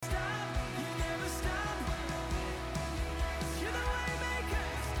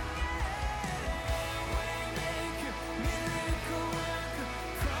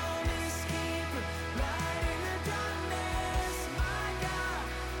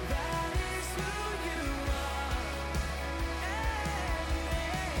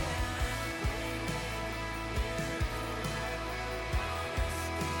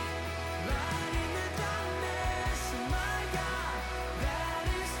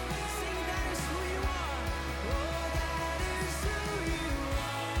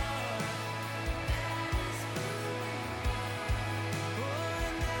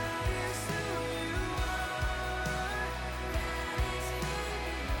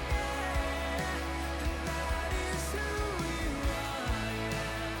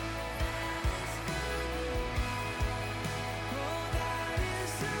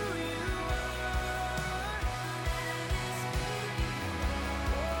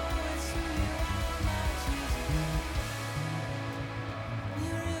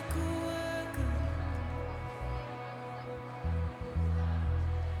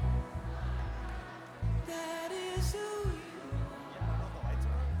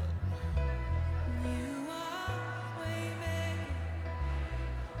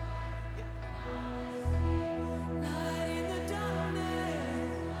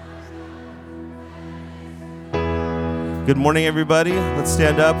Good morning, everybody. Let's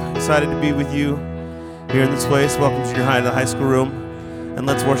stand up. Excited to be with you here in this place. Welcome to your high school room. And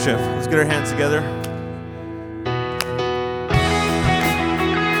let's worship. Let's get our hands together.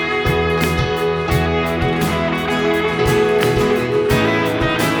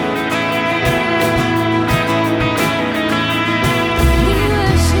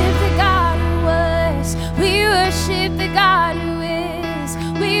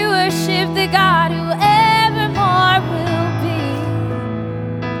 The God who evermore will be.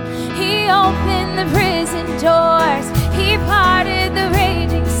 He opened the prison doors. He parted the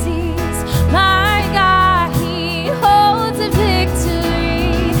raging seas. My God, He holds a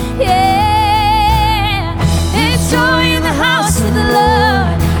victory. Yeah. There's joy in the house of the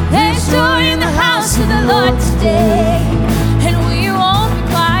Lord. There's joy in the house of the Lord today. And we won't be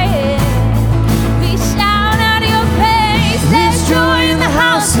quiet. We shout out your praise. There's joy in the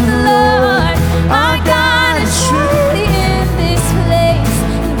house of the Lord. Our God is surely in this place,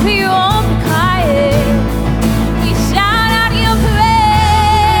 and we won't be quiet. We shout out your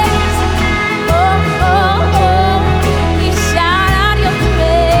praise. Oh, oh, oh. We shout out your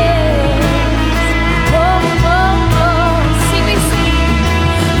praise. Oh, oh, oh. Sing, we sing.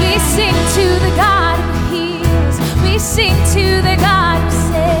 We sing to the God who heals. We sing to the God who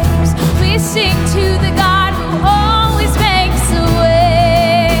saves. We sing to the God who always makes a way.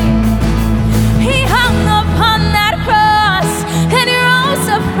 He hung upon that cross and He rose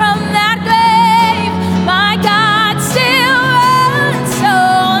up from that grave. My God still runs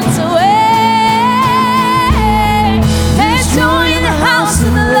souls away. There's joy in the house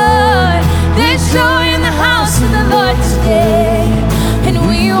of the Lord. There's joy in the house of the Lord today. And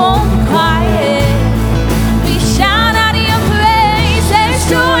we won't be quiet. We shout out your praise. There's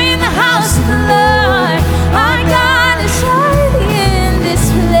joy in the house of the Lord. Our God is surely in this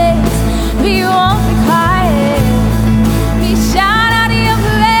place. We won't be quiet. We shout out your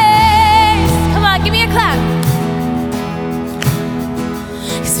praise. Come on, give me a clap.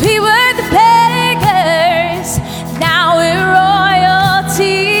 'Cause we were the beggars, now we're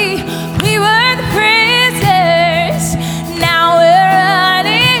royalty. We were the prisoners, now we're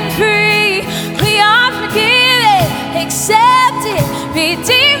running free. We are forgiven, accepted,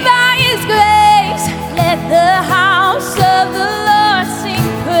 redeemed by His grace. Let the house of the Lord sing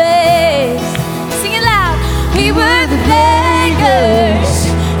praise. Sing it loud. We were the beggars,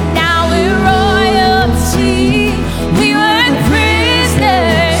 now we're royalty. We were the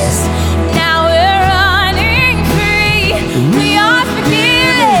prisoners, now we're running free. We are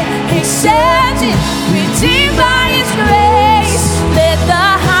forgiven, accepted, redeemed by His grace. Let the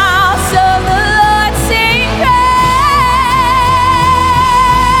house of the Lord sing praise.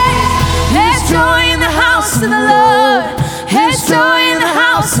 There's joy in the house of the Lord. There's joy in the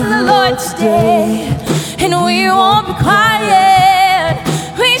house of the Lord today. And we won't be quiet.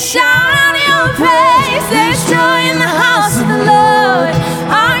 We shout out your praise. There's joy in the house of the Lord.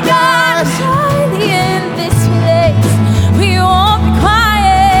 Our God is surely in this place. We won't be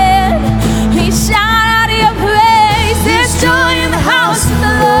quiet. We shout out your praise. There's joy in the house of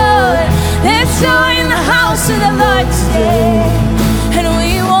the Lord. There's joy in the house of the Lord today. And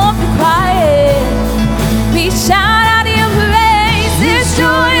we won't be quiet. We shout out your praise. There's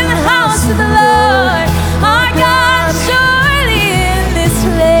joy in the house of the Lord. Our God is surely in this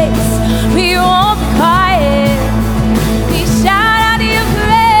place. We won't be quiet. We shout out your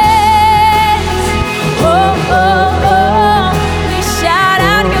praise. Oh, oh, oh. We shout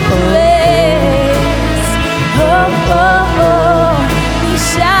out your praise. Oh, oh, oh. We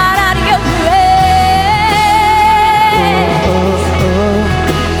shout out your praise.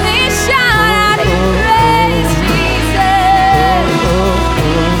 We shout out your praise, Jesus.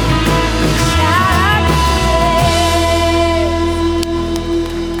 Shout out your praise.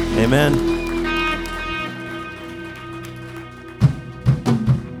 Amen.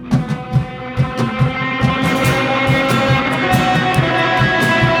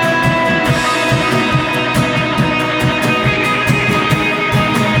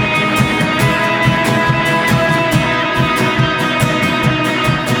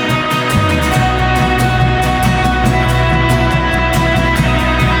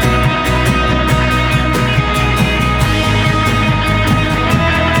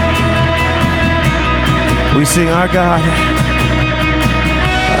 We sing our God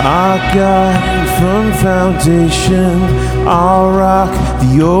from foundation, our rock,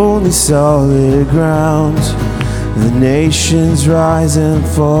 the only solid ground. The nations rise and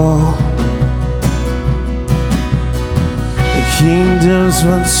fall. The kingdoms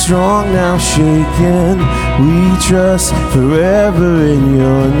once strong, now shaken. We trust forever in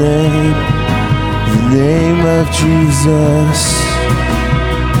your name. The name of Jesus.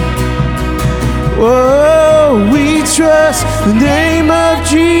 Oh, we trust the name of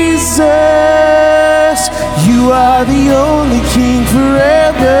Jesus. You are the only King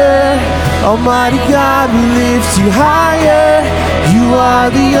forever. Almighty God, we lift you higher. You are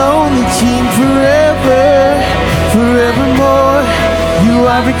the only King forever, forevermore. You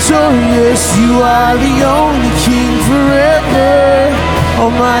are victorious. You are the only King forever.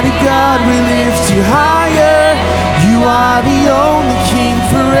 Almighty God, we lift you higher. You are the only King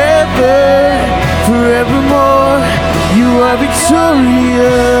forever, forevermore. You are victorious.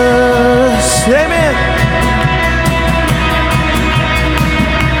 Amen.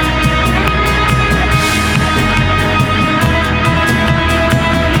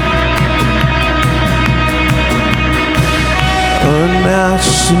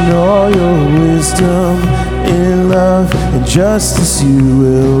 Unmatched in all your wisdom, in love and justice you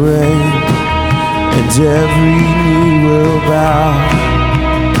will reign, and every knee will bow.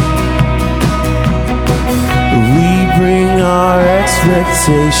 We bring our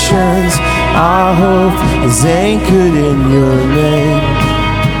expectations, our hope is anchored in your name,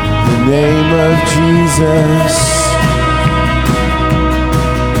 the name of Jesus.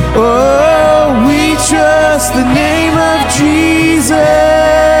 Oh, we trust the name of Jesus.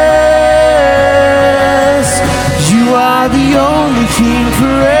 You are the only King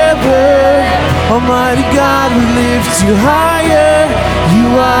forever. Almighty God, we lift you higher. You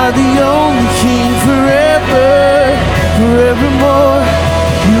are the only King forever, forevermore.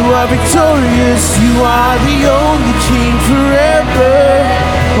 You are victorious. You are the only King forever.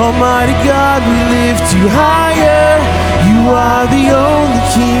 Almighty God, we lift you higher. You are the only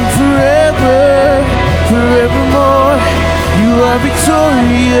King forever, forevermore. You are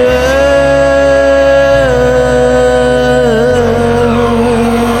victorious.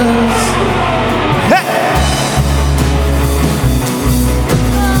 Hey!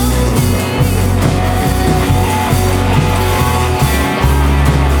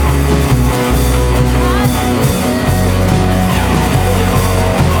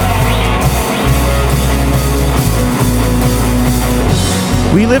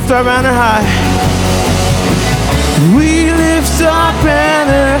 We lift our banner high. We lift our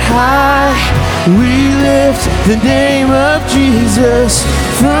banner high. We lift the name of Jesus.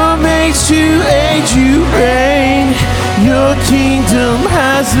 From age to age you reign. Your kingdom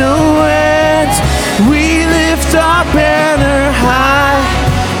has no end. We lift our banner high.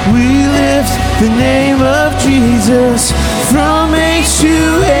 We lift the name of Jesus. From age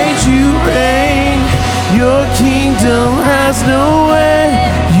to age you reign. Your kingdom has no end.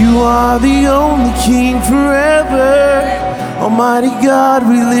 You are the only King forever. Almighty God,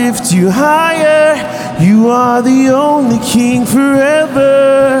 we lift you higher. You are the only King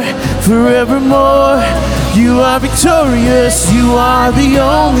forever, forevermore. You are victorious. You are the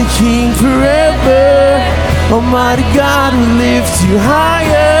only King forever. Almighty God, we lift you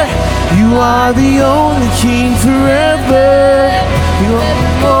higher. You are the only King forever,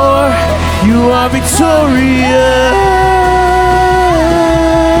 forevermore. You are victorious.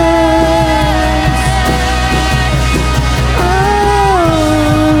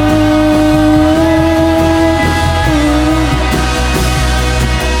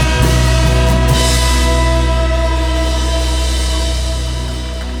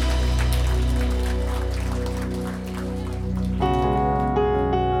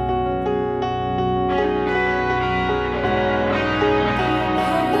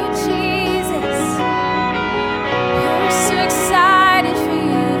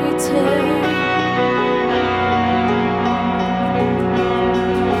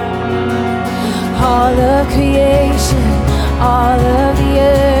 All of creation, all of the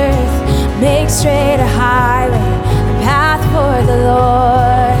earth, make straight a highway, a path for the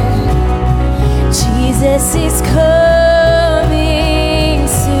Lord. Jesus is coming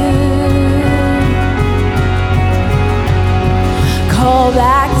soon. Call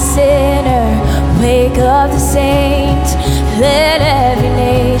back the sinner, wake up the saint, let every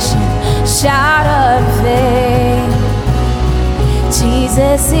nation shout of faith.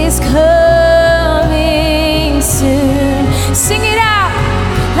 Jesus is coming soon. Sing it out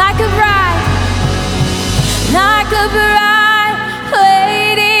like a bride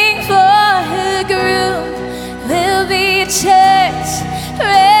waiting for her groom. We'll be a church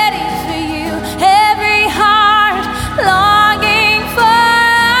ready for you. Every heart longing for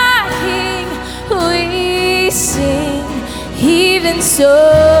our King. We sing, even so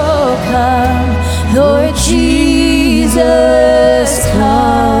come, Lord Jesus,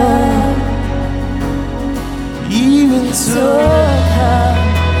 come. Even so come,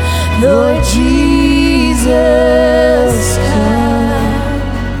 Lord Jesus. Jesus come.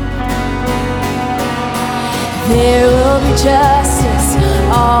 There will be justice,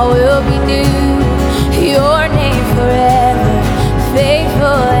 all will be new. Your name forever, faithful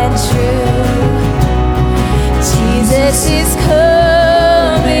and true. Jesus is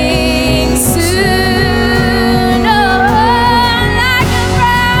coming soon. Oh,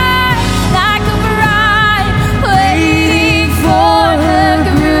 like a bride, waiting for her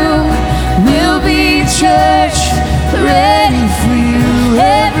groom. We'll be church, ready for you.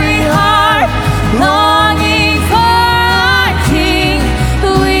 Every heart longing for our King.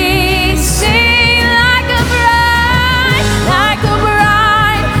 We sing like a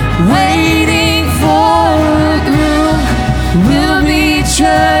bride, waiting for her groom. We'll be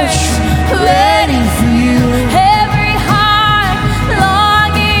church, ready for you. Every heart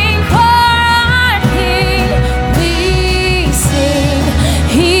longing for our King. We sing,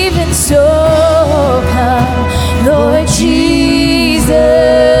 even so come, Lord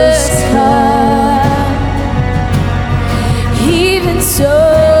Jesus come. Even so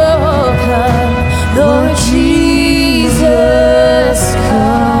come, Lord Jesus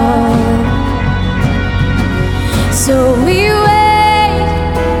come. So we wait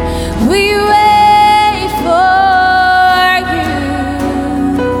for you.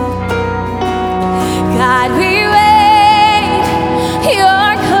 God, we wait,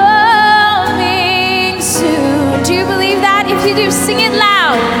 you're coming soon. Do you believe that? If you do, sing it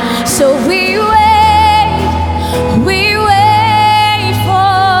loud. So we wait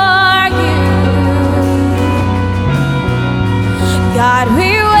for you. God,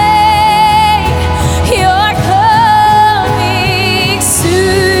 we wait, you're coming soon.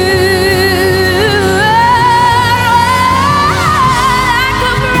 Like a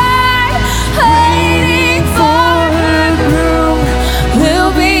bride, waiting for her groom.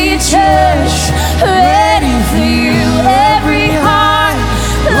 We'll be church, ready for you. Every heart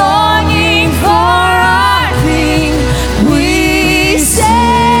longing for our King. We sing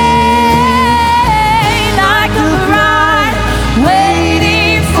like a bride,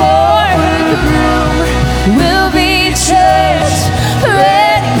 waiting for her groom. We'll be church,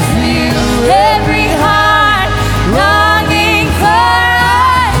 ready for you. Every heart longing for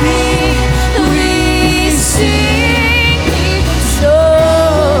our King. We sing, even so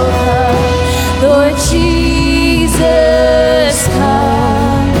come, Lord Jesus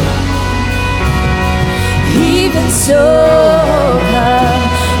come. Even so come,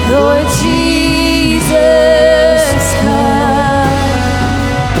 Lord Jesus come.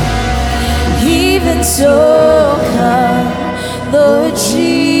 Even so come, Lord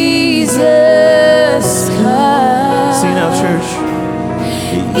Jesus come. Sing it out, church.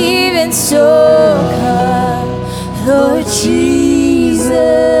 Even so come, Lord Jesus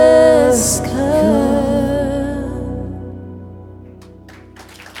come.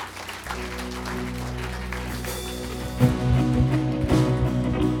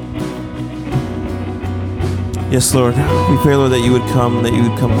 Yes, Lord. We pray, Lord, that you would come, that you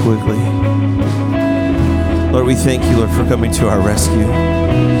would come quickly. Lord, we thank you, Lord, for coming to our rescue.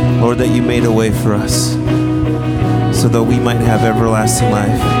 Lord, that you made a way for us so that we might have everlasting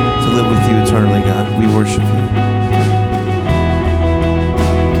life to live with you eternally, God. We worship you.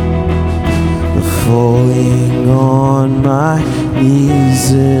 Falling on my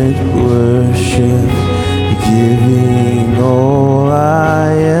knees in worship, giving all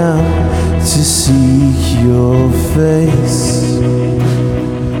I am to seek your face.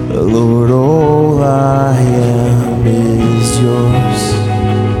 Lord, all I am is yours.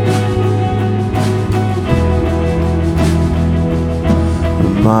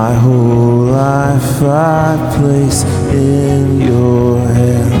 My whole life I place in your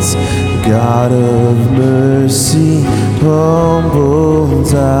hands. God of mercy,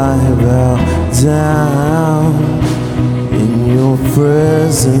 humbled I bow down in your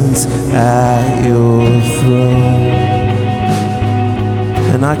presence at your throne.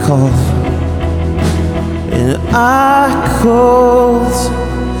 And I called,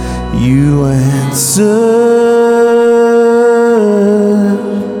 you answered,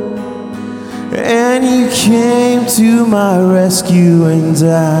 and you came to my rescue, and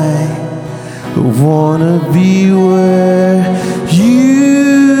I wanna be where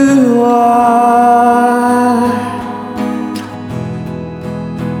you are.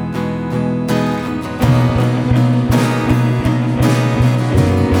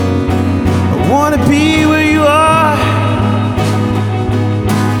 I wanna be where you are.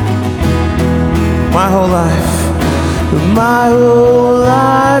 My whole life, My whole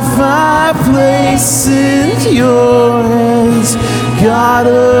life I place in your hands. God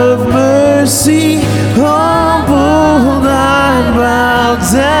of mercy, humbled I bow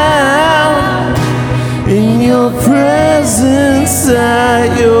down in your presence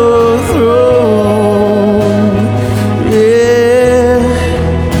at your throne.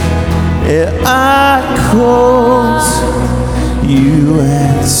 Yeah, I called, you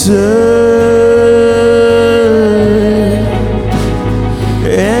answered,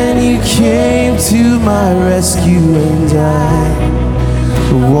 and you came to my rescue, and I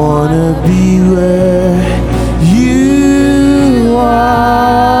wanna be where you are.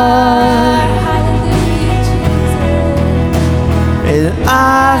 And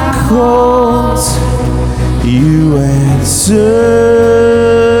I called, you answered,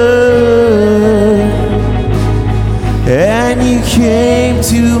 and you came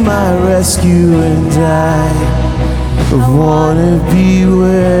to my rescue, and I wanna be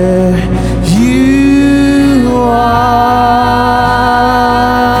where you are.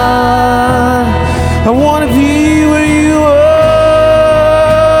 I wanna be where you are.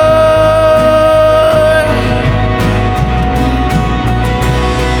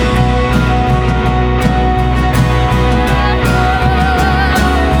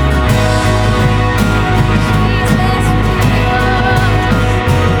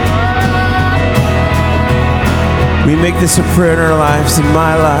 We make this a prayer in our lives, in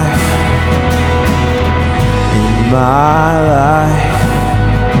my life. In my life,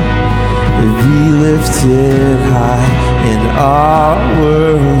 be lifted high in our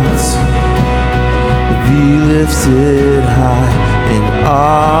worlds. Be lifted high in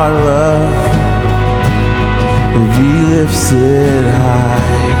our love. Be lifted high.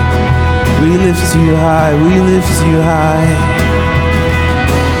 We lift you high, we lift you high.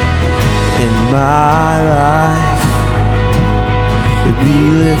 In my life, be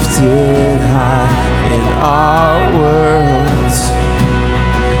lifted high in our world.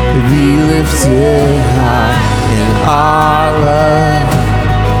 Be lifted high in our love.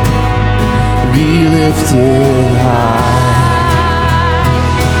 Be lifted high.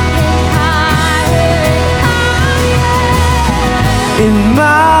 In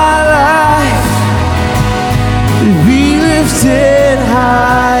my life, be lifted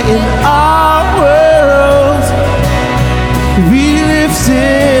high in our world. Be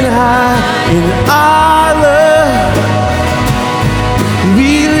lifted high in our love.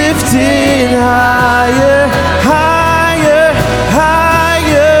 Be lifted higher, higher,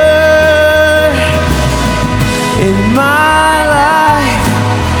 higher. In my life,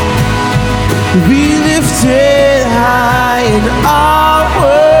 be lifted high in our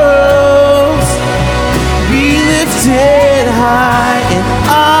world. Be lifted high in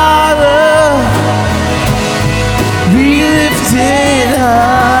our love. Be lifted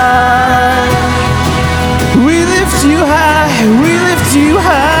high. We lift you high. We lift you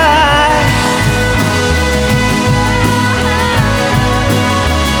high.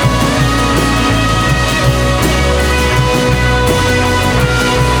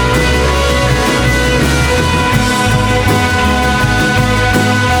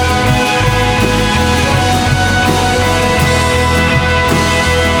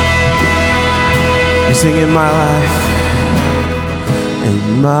 We sing in my life.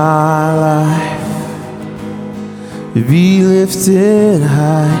 In my life, be lifted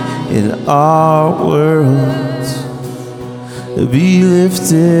high in our world. Be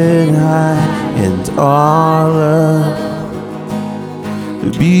lifted high in our love.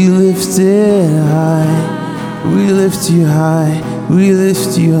 Be lifted high. We lift you high. We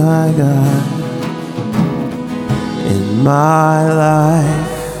lift you high, God. In my life,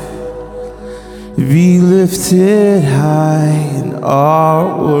 be lifted high in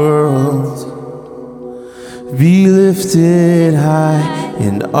our world. Be lifted high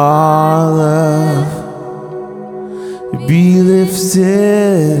in our love. Be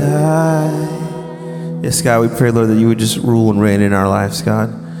lifted high. Yes, God, we pray, Lord, that you would just rule and reign in our lives,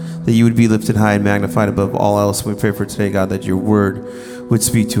 God. That you would be lifted high and magnified above all else. We pray for today, God, that your word would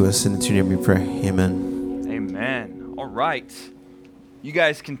speak to us. And in your name we pray. Amen. Amen. All right. You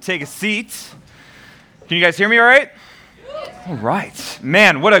guys can take a seat. Can you guys hear me all right? All right.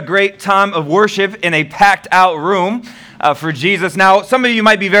 Man, what a great time of worship in a packed out room for Jesus. Now, some of you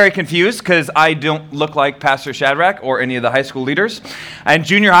might be very confused because I don't look like Pastor Shadrach or any of the high school leaders. And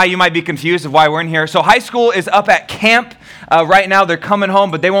junior high, you might be confused of why we're in here. So high school is up at camp right now. They're coming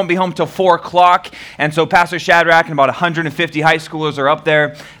home, but they won't be home till 4 o'clock. And so Pastor Shadrach and about 150 high schoolers are up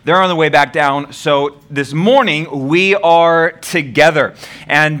there. They're on the way back down. So this morning, we are together.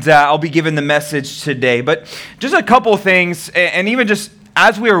 And I'll be giving the message today. But just a couple of things, and even just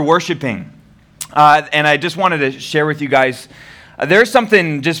as we were worshiping, and I just wanted to share with you guys, there's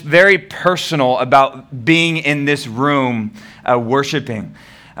something just very personal about being in this room worshiping.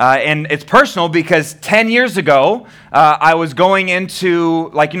 And it's personal because 10 years ago, I was going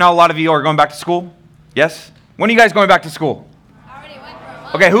into, like, a lot of you are going back to school? Yes? When are you guys going back to school? Already went for a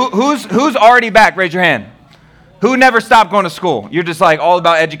month. Okay, who's already back? Raise your hand. Who never stopped going to school? You're just like all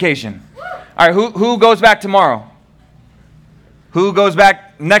about education. All right, who goes back tomorrow? Who goes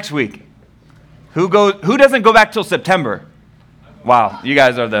back next week? Who doesn't go back till September? Wow, you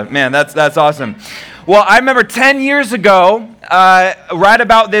guys are that's awesome. Well, I remember 10 years ago, right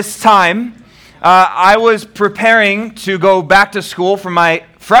about this time, I was preparing to go back to school from my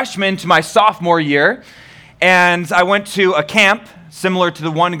freshman to my sophomore year, and I went to a camp similar to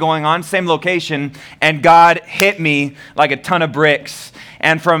the one going on, same location, and God hit me like a ton of bricks.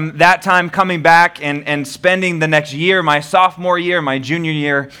 And from that time coming back and spending the next year, my sophomore year, my junior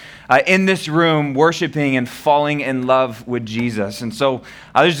year, in this room, worshiping and falling in love with Jesus. And so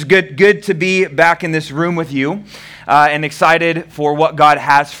it's good to be back in this room with you and excited for what God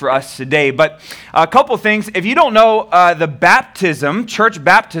has for us today. But a couple things. If you don't know, the baptism, church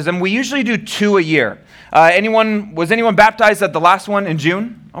baptism, we usually do 2 a year. Was anyone baptized at the last one in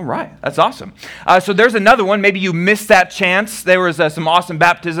June? All right, that's awesome. So there's another one. Maybe you missed that chance. There was some awesome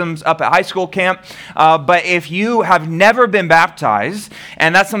baptisms up at high school camp. But if you have never been baptized,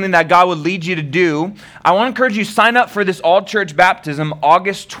 and that's something that God would lead you to do, I want to encourage you to sign up for this all-church baptism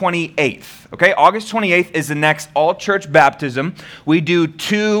August 28th. Okay, August 28th is the next all-church baptism. We do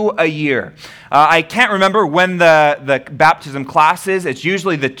 2 a year. I can't remember when the baptism class is. It's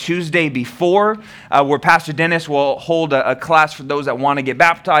usually the Tuesday before, where Pastor Dennis will hold a class for those that want to get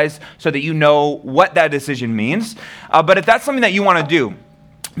baptized so that you know what that decision means. But if that's something that you want to do,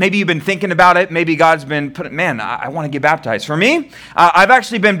 maybe you've been thinking about it. Maybe God's been putting, I want to get baptized. For me, I've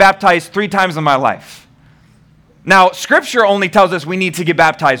actually been baptized 3 times in my life. Now, Scripture only tells us we need to get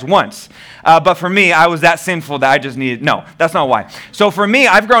baptized once. But for me, I was that sinful that I just needed, no, that's not why. So for me,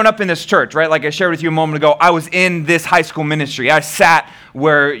 I've grown up in this church, right? Like I shared with you a moment ago, I was in this high school ministry. I sat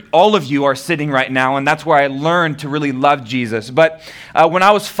where all of you are sitting right now, and that's where I learned to really love Jesus. But when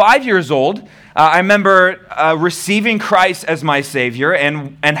I was 5 years old, I remember receiving Christ as my Savior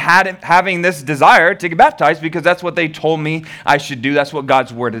and having this desire to get baptized because that's what they told me I should do. That's what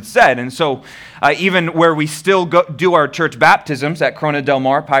God's Word had said. And so even where we still do our church baptisms at Corona Del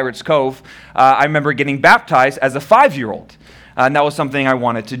Mar, Pirates Cove, I remember getting baptized as a 5-year-old. And that was something I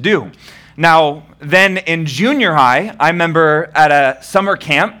wanted to do. Now, then in junior high, I remember at a summer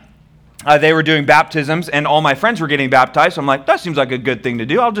camp, they were doing baptisms, and all my friends were getting baptized. So I'm like, that seems like a good thing to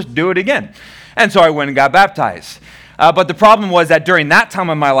do. I'll just do it again. And so I went and got baptized. But the problem was that during that time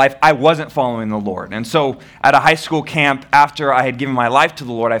of my life, I wasn't following the Lord. And so at a high school camp, after I had given my life to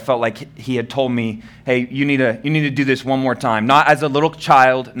the Lord, I felt like He had told me, hey, you need to do this one more time. Not as a little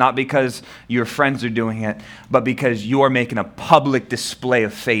child, not because your friends are doing it, but because you are making a public display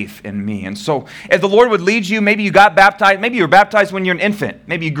of faith in me. And so if the Lord would lead you, maybe you got baptized, maybe you were baptized when you're an infant.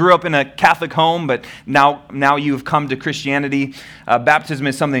 Maybe you grew up in a Catholic home, but now you've come to Christianity. Baptism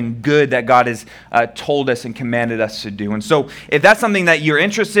is something good that God has told us and commanded us to do. And so if that's something that you're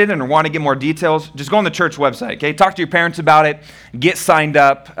interested in or want to get more details, just go on the church website, okay? Talk to your parents about it. Get signed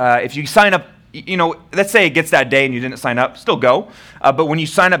up. If you sign up, let's say it gets that day and you didn't sign up, still go. But when you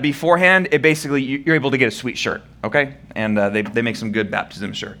sign up beforehand, it basically, you're able to get a sweet shirt, okay? And they make some good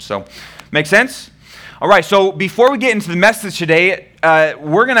baptism shirts. So, make sense? All right, so before we get into the message today, I'm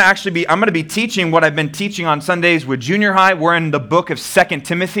going to be teaching what I've been teaching on Sundays with junior high. We're in the book of 2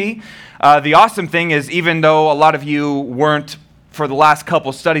 Timothy. The awesome thing is, even though a lot of you weren't for the last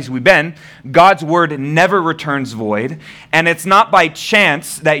couple studies we've been, God's word never returns void. And it's not by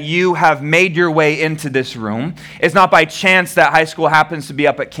chance that you have made your way into this room. It's not by chance that high school happens to be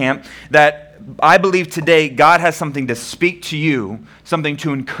up at camp. That I believe today God has something to speak to you, something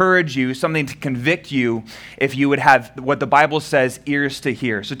to encourage you, something to convict you if you would have what the Bible says, ears to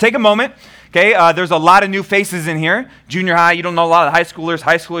hear. So take a moment. Okay, there's a lot of new faces in here. Junior high, you don't know a lot of the high schoolers.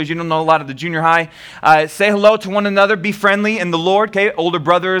 High schoolers, you don't know a lot of the junior high. Say hello to one another. Be friendly in the Lord. Okay, older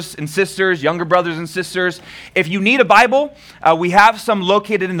brothers and sisters, younger brothers and sisters. If you need a Bible, we have some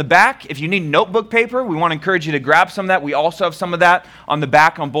located in the back. If you need notebook paper, we want to encourage you to grab some of that. We also have some of that on the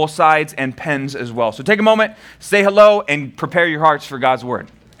back on both sides and pens as well. So take a moment, say hello, and prepare your hearts for God's word.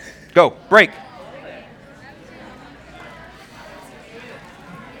 Go, break.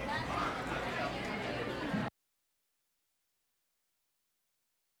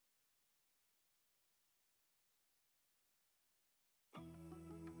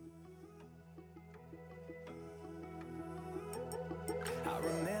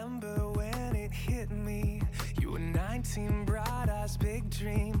 anointing, bright eyes, big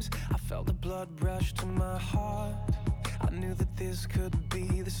dreams. I felt the blood rush to my heart. I knew that this could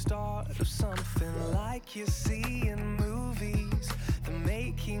be the start of something like you see in movies, the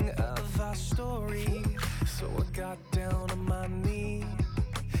making of our story. So I got down on my knee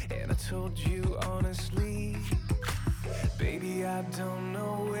and I told you honestly, baby, I don't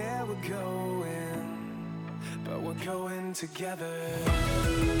know where we're going, but we're going together.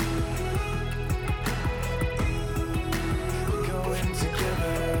 We're going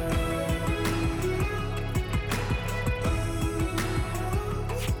together.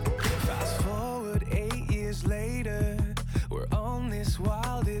 Fast forward 8 years later, we're on this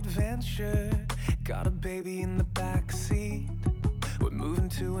wild adventure. Got a baby in the backseat. We're moving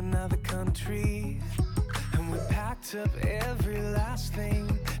to another country, and we packed up every last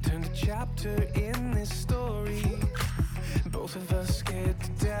thing. Turned a chapter in this story. Both of us scared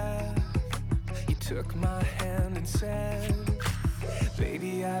to death. You took my hand and said,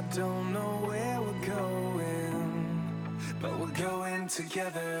 baby, I don't know where we're going, but we're going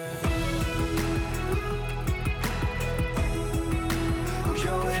together. We're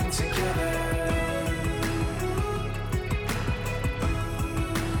going together.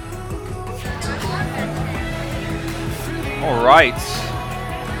 All right.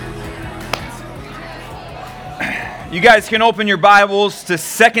 You guys can open your Bibles to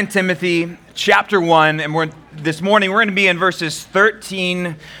 2 Timothy chapter 1, and this morning we're going to be in verses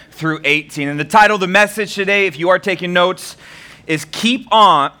 13 through 18. And the title of the message today, if you are taking notes, is Keep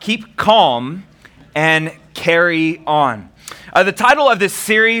Calm and Carry On. The title of this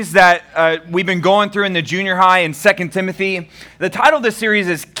series that we've been going through in the junior high in 2 Timothy, the title of this series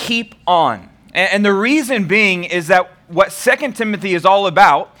is Keep On. And the reason being is that what 2 Timothy is all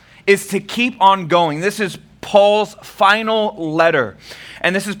about is to keep on going. This is Paul's final letter.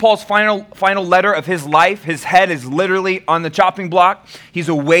 And this is Paul's final letter of his life. His head is literally on the chopping block. He's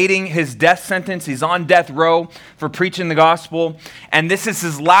awaiting his death sentence. He's on death row for preaching the gospel. And this is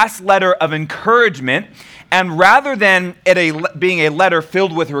his last letter of encouragement. And rather than it being a letter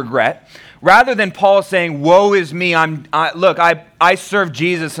filled with regret, rather than Paul saying, woe is me, I served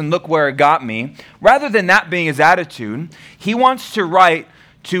Jesus and look where it got me, rather than that being his attitude, he wants to write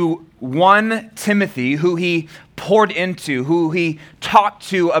to one Timothy who he poured into, who he talked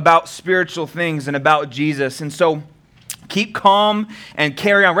to about spiritual things and about Jesus. And so keep calm and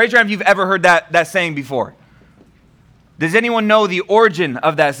carry on. Raise your hand if you've ever heard that saying before. Does anyone know the origin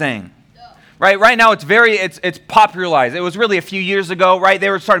of that saying? Right now it's popularized. It was really a few years ago, right?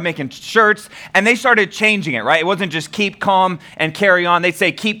 They started making shirts and they started changing it, right? It wasn't just keep calm and carry on. They'd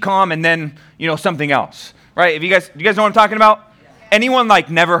say keep calm and then, something else, right? Do you guys know what I'm talking about? Anyone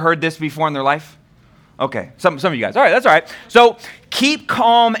never heard this before in their life? Okay, some of you guys. All right, that's all right. So keep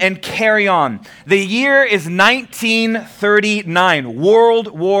calm and carry on. The year is 1939,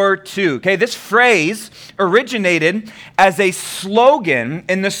 World War II. Okay, this phrase originated as a slogan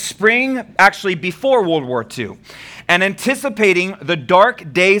in the spring, actually before World War II. And anticipating the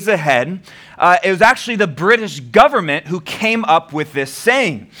dark days ahead, it was actually the British government who came up with this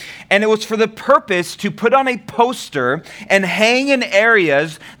saying. And it was for the purpose to put on a poster and hang in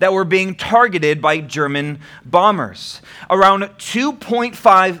areas that were being targeted by German bombers. Around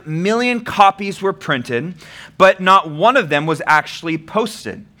 2.5 million copies were printed, but not one of them was actually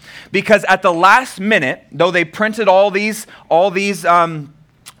posted. Because at the last minute, though they printed all these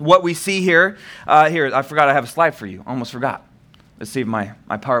what we see here, I forgot I have a slide for you. Almost forgot. Let's see if my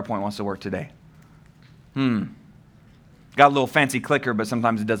PowerPoint wants to work today. Got a little fancy clicker, but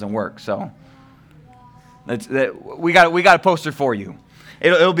sometimes it doesn't work. So we got a poster for you.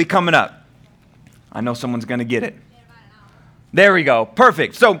 It'll be coming up. I know someone's going to get it. There we go.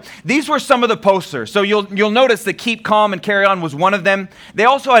 Perfect. So these were some of the posters. So you'll notice the keep calm and carry on was one of them. They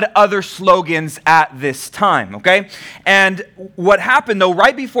also had other slogans at this time, okay? And what happened, though,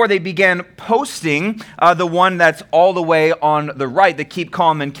 right before they began posting the one that's all the way on the right, the keep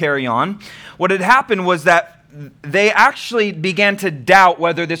calm and carry on, what had happened was that they actually began to doubt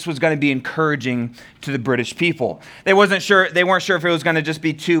whether this was going to be encouraging to the British people. They weren't sure if it was going to just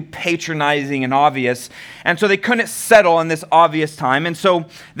be too patronizing and obvious. And so they couldn't settle on this obvious time. And so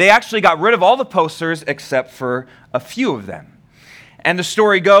they actually got rid of all the posters except for a few of them. And the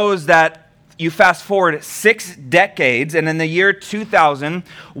story goes that you fast forward 6 decades, and in the year 2000,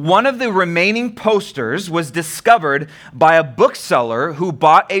 one of the remaining posters was discovered by a bookseller who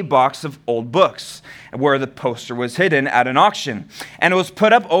bought a box of old books where the poster was hidden at an auction. And it was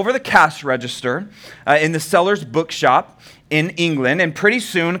put up over the cash register in the seller's bookshop in England, and pretty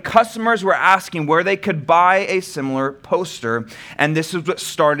soon customers were asking where they could buy a similar poster, and this is what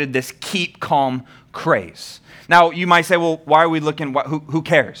started this Keep Calm craze. Now, you might say, well, why are we looking, who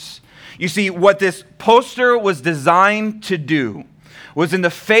cares? You see, what this poster was designed to do was, in the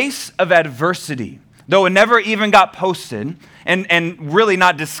face of adversity, though it never even got posted and really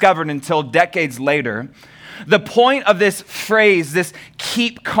not discovered until decades later, the point of this phrase, this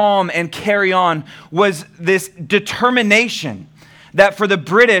keep calm and carry on, was this determination that for the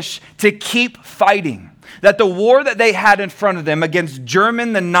British to keep fighting, that the war that they had in front of them against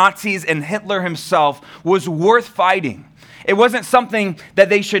German, the Nazis, and Hitler himself was worth fighting. It wasn't something that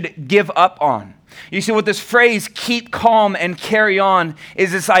they should give up on. You see, what this phrase, keep calm and carry on,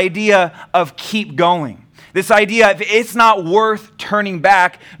 is this idea of keep going. This idea, if it's not worth turning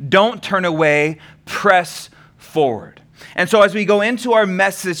back, don't turn away, press forward. And so as we go into our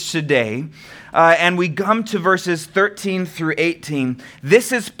message today, and we come to verses 13 through 18,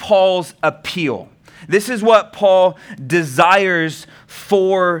 this is Paul's appeal. This is what Paul desires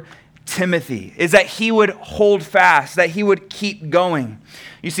for Timothy, is that he would hold fast, that he would keep going.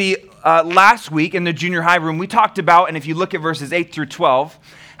 You see, last week in the junior high room, we talked about, and if you look at verses 8 through 12,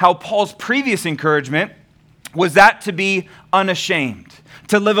 how Paul's previous encouragement was that to be unashamed,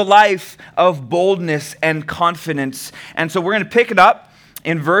 to live a life of boldness and confidence. And so we're going to pick it up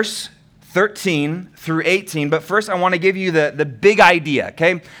in verse 13 through 18. But first, I want to give you the big idea,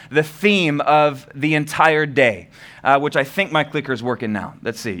 okay? The theme of the entire day, which I think my clicker is working now.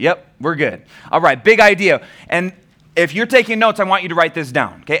 Let's see. Yep, we're good. All right, big idea. And if you're taking notes, I want you to write this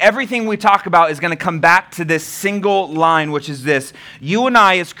down, okay? Everything we talk about is going to come back to this single line, which is this. You and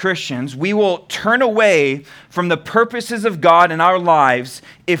I, as Christians, we will turn away from the purposes of God in our lives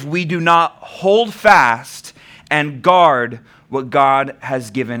if we do not hold fast and guard what God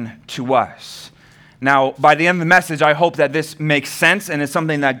has given to us. Now, by the end of the message, I hope that this makes sense and is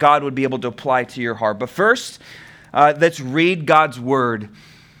something that God would be able to apply to your heart. But first, let's read God's word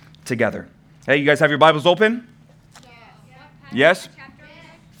together. Hey, you guys have your Bibles open? Yes?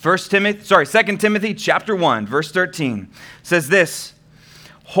 2 Timothy chapter 1, verse 13 says this,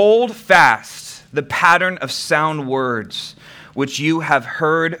 hold fast the pattern of sound words which you have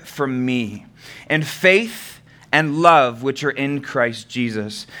heard from me, and faith and love which are in Christ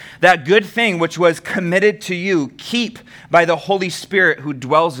Jesus. That good thing which was committed to you, keep by the Holy Spirit who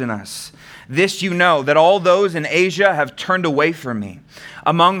dwells in us. This you know, that all those in Asia have turned away from me,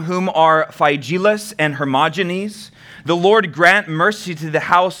 among whom are Phygelus and Hermogenes. The Lord grant mercy to the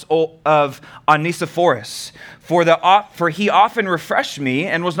house of Onesiphorus, for he often refreshed me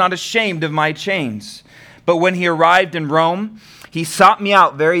and was not ashamed of my chains. But when he arrived in Rome, he sought me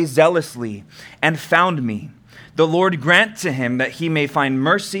out very zealously and found me. The Lord grant to him that he may find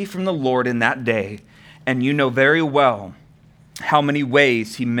mercy from the Lord in that day. And you know very well how many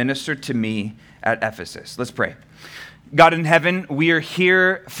ways he ministered to me at Ephesus. Let's pray. God in heaven, we are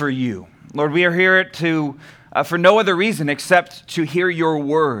here for you. Lord, we are here for no other reason except to hear your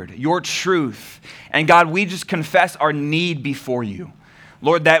word, your truth. And God, we just confess our need before you.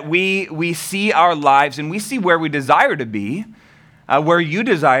 Lord, that we see our lives and we see where we desire to be, where you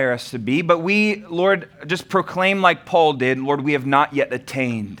desire us to be. But we, Lord, just proclaim like Paul did, Lord, we have not yet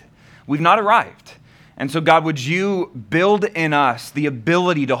attained. We've not arrived. And so, God, would you build in us the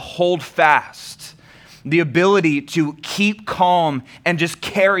ability to hold fast, the ability to keep calm and just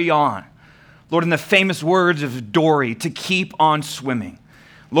carry on. Lord, in the famous words of Dory, to keep on swimming.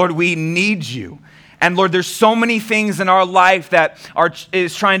 Lord, we need you. And Lord, there's so many things in our life that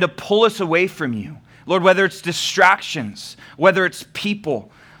is trying to pull us away from you. Lord, whether it's distractions, whether it's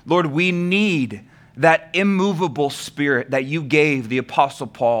people, Lord, we need that immovable spirit that you gave the Apostle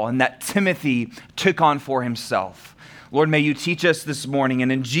Paul and that Timothy took on for himself. Lord, may you teach us this morning.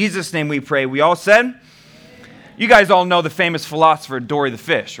 And in Jesus' name we pray. We all said? You guys all know the famous philosopher Dory the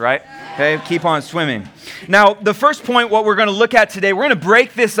fish, right? Okay, keep on swimming. Now, the first point, what we're going to look at today, we're going to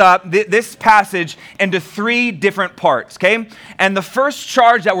break this up, this passage, into 3 different parts, okay? And the first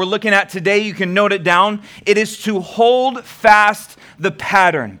charge that we're looking at today, you can note it down, it is to hold fast the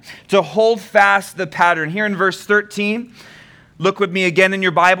pattern. To hold fast the pattern. Here in verse 13, look with me again in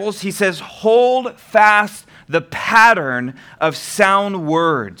your Bibles. He says, hold fast the pattern of sound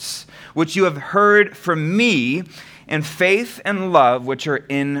words, which you have heard from me, in faith and love, which are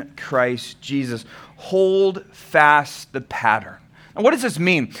in Christ Jesus. Hold fast the pattern. Now, what does this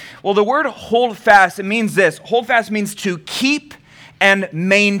mean? Well, the word hold fast, it means this. Hold fast means to keep and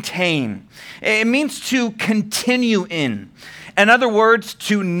maintain. It means to continue in. In other words,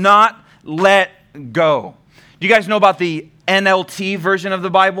 to not let go. Do you guys know about the NLT version of the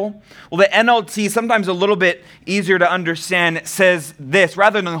Bible? Well, the NLT, sometimes a little bit easier to understand, says this: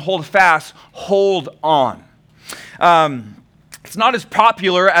 rather than hold fast, hold on. It's not as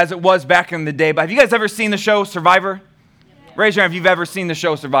popular as it was back in the day, but have you guys ever seen the show Survivor? Raise your hand if you've ever seen the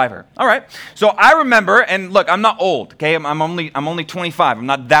show Survivor. All right. So I remember, and look, I'm not old, okay? I'm only 25. I'm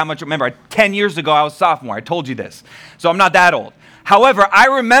not that much. Remember, 10 years ago, I was sophomore. I told you this. So I'm not that old. However, I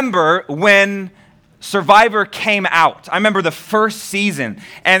remember when Survivor came out. I remember the first season.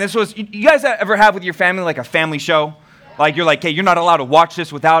 And this was, you guys ever have with your family like a family show? Like you're like, hey, you're not allowed to watch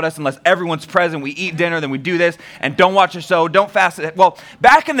this without us unless everyone's present. We eat dinner, then we do this, and don't watch the show, don't fast it. Well,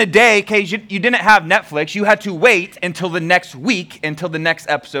 back in the day, okay, you didn't have Netflix. You had to wait until the next week, until the next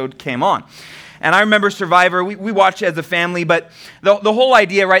episode came on. And I remember Survivor, we watched it as a family, but the whole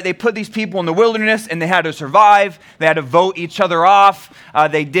idea, right, they put these people in the wilderness and they had to survive. They had to vote each other off.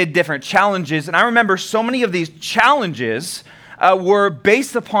 They did different challenges. And I remember so many of these challenges were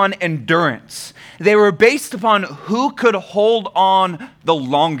based upon endurance. They were based upon who could hold on the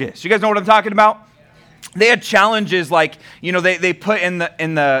longest. You guys know what I'm talking about? They had challenges like, they put in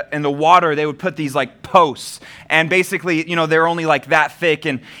the water, they would put these like posts, and basically, they're only like that thick,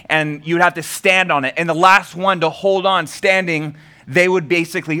 and you'd have to stand on it. And the last one to hold on standing, they would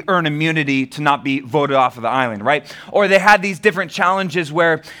basically earn immunity to not be voted off of the island, right? Or they had these different challenges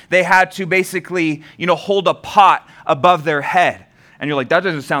where they had to basically, hold a pot above their head. And you're like, that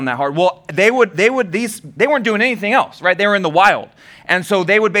doesn't sound that hard. Well, they weren't doing anything else, right? They were in the wild. And so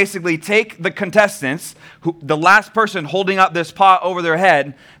they would basically take the contestants, the last person holding up this pot over their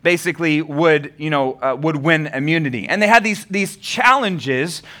head basically would win immunity. And they had these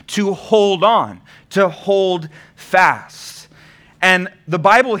challenges to hold on, to hold fast. And the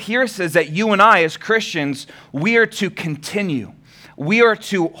Bible here says that you and I as Christians, we are to continue. We are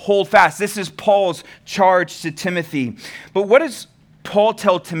to hold fast. This is Paul's charge to Timothy. But what does Paul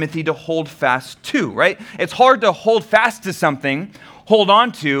tell Timothy to hold fast to, right? It's hard to hold fast to something, hold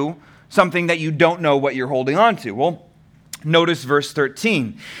on to something that you don't know what you're holding on to. Well, notice verse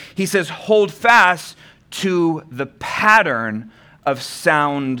 13. He says, hold fast to the pattern of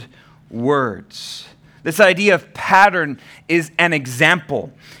sound words. This idea of pattern is an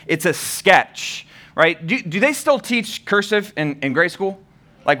example. It's a sketch, right? Do they still teach cursive in grade school?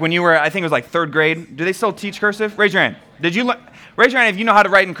 Like when you were, I think it was like third grade. Do they still teach cursive? Raise your hand. Raise your hand if you know how to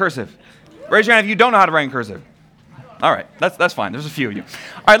write in cursive. Raise your hand if you don't know how to write in cursive. All right, that's fine. There's a few of you.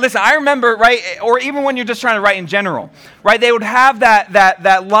 All right, listen, I remember, right, or even when you're just trying to write in general, right, they would have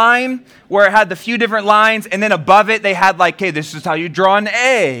that line where it had the few different lines, and then above it, they had like, okay, this is how you draw an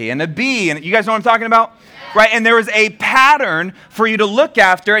A and a B, and you guys know what I'm talking about? Right, and there was a pattern for you to look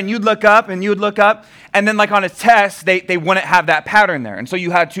after, and you'd look up, and you would look up, and then like on a test, they wouldn't have that pattern there, and so you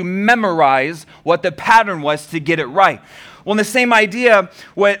had to memorize what the pattern was to get it right. Well, in the same idea,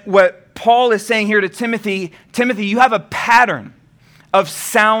 what Paul is saying here to Timothy, you have a pattern of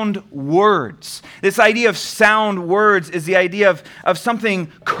sound words. This idea of sound words is the idea of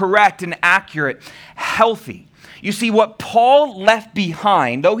something correct and accurate, healthy. You see, what Paul left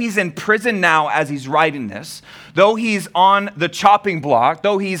behind, though he's in prison now as he's writing this, though he's on the chopping block,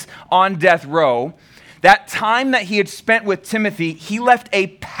 though he's on death row, that time that he had spent with Timothy, he left a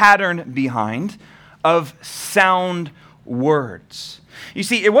pattern behind of sound words. You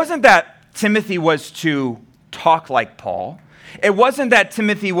see, it wasn't that Timothy was to talk like Paul. It wasn't that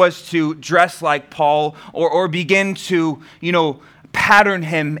Timothy was to dress like Paul or begin to, pattern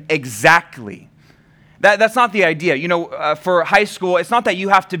him exactly. That's not the idea. For high school, it's not that you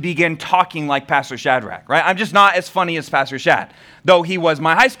have to begin talking like Pastor Shadrach, right? I'm just not as funny as Pastor Shad, though he was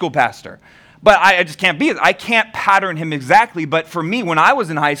my high school pastor. But I just can't be. I can't pattern him exactly. But for me, when I was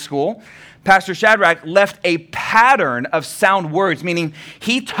in high school, Pastor Shadrach left a pattern of sound words, meaning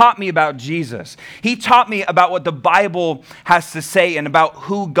he taught me about Jesus. He taught me about what the Bible has to say and about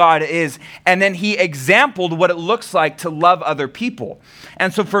who God is. And then he exampled what it looks like to love other people.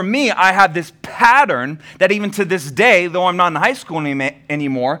 And so for me, I have this pattern that even to this day, though I'm not in high school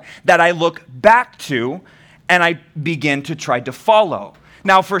anymore, that I look back to and I begin to try to follow.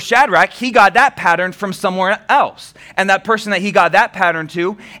 Now, for Shadrach, he got that pattern from somewhere else. And that person that he got that pattern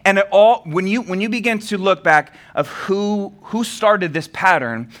to, and it all, when you begin to look back of who started this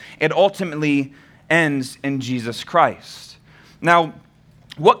pattern, it ultimately ends in Jesus Christ. Now,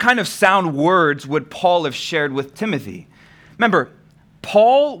 what kind of sound words would Paul have shared with Timothy? Remember,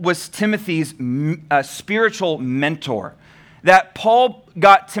 Paul was Timothy's spiritual mentor. That Paul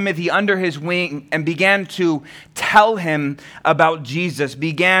got Timothy under his wing and began to tell him about Jesus,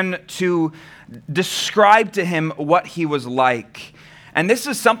 began to describe to him what he was like. And this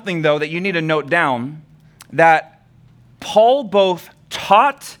is something, though, that you need to note down, that Paul both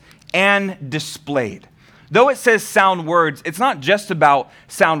taught and displayed. Though it says sound words, it's not just about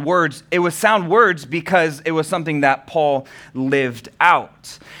sound words. It was sound words because it was something that Paul lived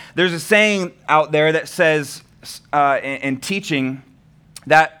out. There's a saying out there that says in teaching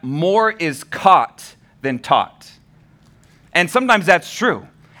that more is caught than taught. And sometimes that's true.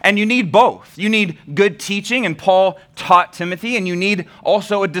 And you need both. You need good teaching, and Paul taught Timothy, and you need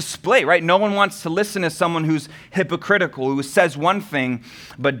also a display, right? No one wants to listen to someone who's hypocritical, who says one thing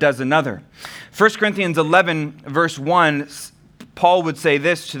but does another. 1 Corinthians 11, verse 1, Paul would say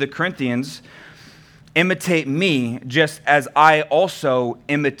this to the Corinthians, imitate me just as I also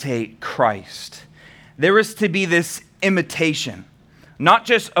imitate Christ. There is to be this imitation, not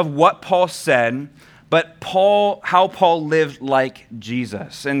just of what Paul said, but how Paul lived like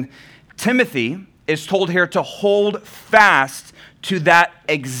Jesus. And Timothy is told here to hold fast to that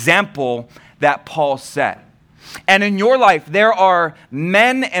example that Paul set. And in your life, there are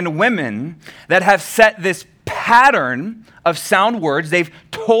men and women that have set this pattern of sound words. They've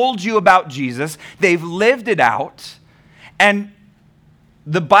told you about Jesus. They've lived it out. And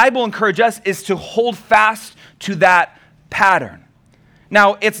the Bible encourages us is to hold fast to that pattern.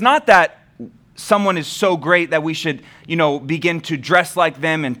 Now, it's not that someone is so great that we should, begin to dress like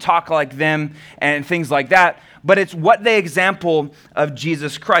them and talk like them and things like that. But it's what they example of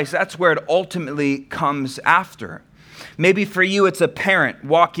Jesus Christ. That's where it ultimately comes after. Maybe for you, it's a parent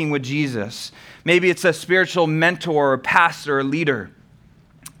walking with Jesus. Maybe it's a spiritual mentor or pastor or leader.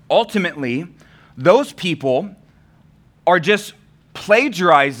 Ultimately, those people are just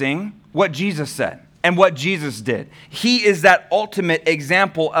plagiarizing what Jesus said and what Jesus did. He is that ultimate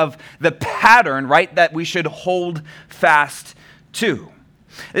example of the pattern, right, that we should hold fast to.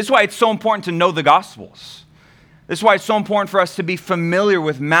 This is why it's so important to know the Gospels. This is why it's so important for us to be familiar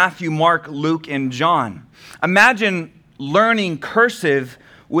with Matthew, Mark, Luke, and John. Imagine learning cursive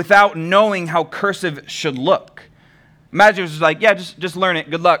without knowing how cursive should look. Imagine it's like, just learn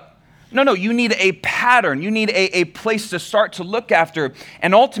it, good luck. No, you need a pattern. You need a place to start to look after.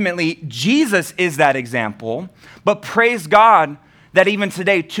 And ultimately, Jesus is that example. But praise God that even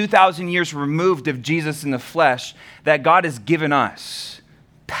today, 2,000 years removed of Jesus in the flesh, that God has given us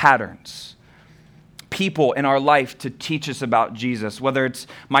patterns, people in our life to teach us about Jesus, whether it's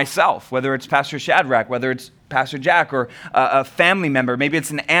myself, whether it's Pastor Shadrach, whether it's Pastor Jack, or a family member. Maybe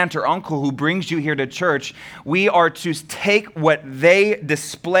it's an aunt or uncle who brings you here to church. We are to take what they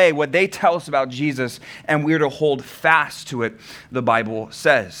display, what they tell us about Jesus, and we're to hold fast to it, the Bible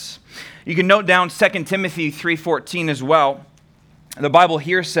says. You can note down 2 Timothy 3:14 as well. The Bible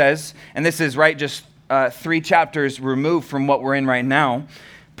here says, and this is just 3 chapters removed from what we're in right now,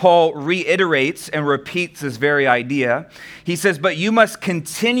 Paul reiterates and repeats this very idea. He says, but you must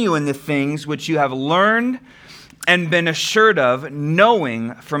continue in the things which you have learned and been assured of,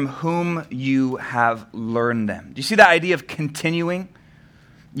 knowing from whom you have learned them. Do you see that idea of continuing?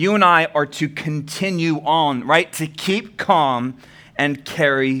 You and I are to continue on, right? To keep calm and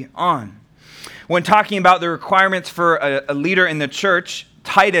carry on. When talking about the requirements for a leader in the church,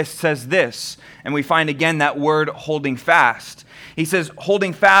 Titus says this, and we find again that word holding fast. He says,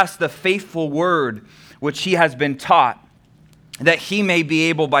 holding fast the faithful word which he has been taught, that he may be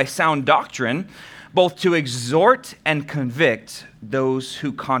able by sound doctrine both to exhort and convict those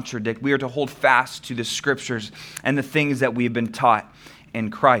who contradict. We are to hold fast to the scriptures and the things that we've been taught in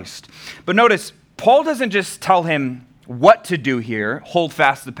Christ. But notice, Paul doesn't just tell him what to do here, hold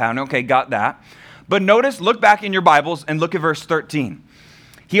fast the pattern. Okay, got that. But notice, look back in your Bibles and look at verse 13.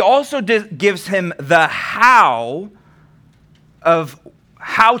 He also gives him the how of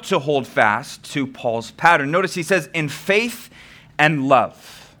how to hold fast to Paul's pattern. Notice he says, in faith and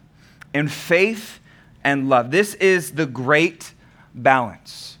love. In faith and love. This is the great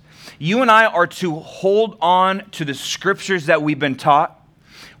balance. You and I are to hold on to the scriptures that we've been taught.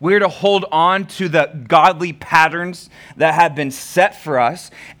 We're to hold on to the godly patterns that have been set for us.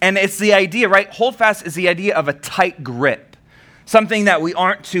 And it's the idea, right? Hold fast is the idea of a tight grip. Something that we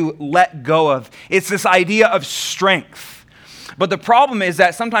aren't to let go of. It's this idea of strength. But the problem is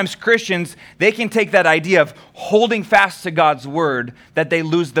that sometimes Christians, they can take that idea of holding fast to God's word, that they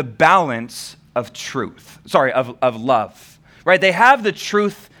lose the balance of truth. Of love. Right? They have the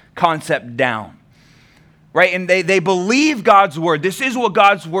truth concept down. Right? And they believe God's word. This is what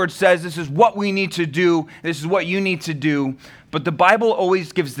God's word says. This is what we need to do. This is what you need to do. But the Bible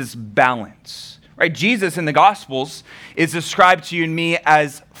always gives this balance. Right? Jesus in the Gospels is described to you and me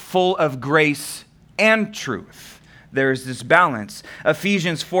as full of grace and truth. There's this balance.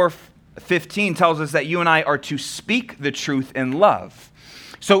 Ephesians 4:15 tells us that you and I are to speak the truth in love.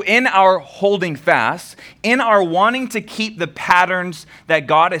 So in our holding fast, in our wanting to keep the patterns that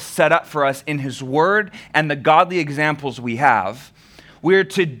God has set up for us in his word and the godly examples we have, we're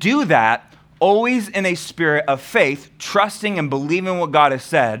to do that always in a spirit of faith, trusting and believing what God has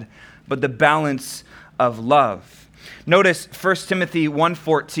said, but the balance of love. Notice 1 Timothy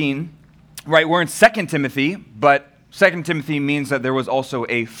 1:14, right? We're in 2 Timothy, but 2 Timothy means that there was also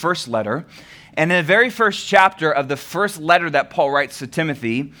a first letter. And in the very first chapter of the first letter that Paul writes to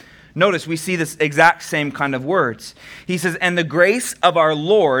Timothy, notice we see this exact same kind of words. He says, "And the grace of our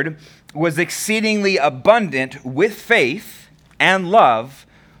Lord was exceedingly abundant with faith and love,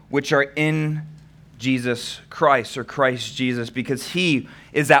 which are in Jesus Christ," or Christ Jesus, because he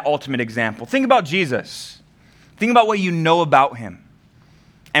is that ultimate example. Think about Jesus. Think about what you know about him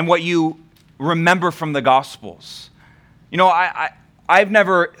and what you remember from the Gospels. You know, I've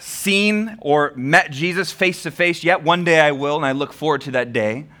never seen or met Jesus face to face yet. One day I will, and I look forward to that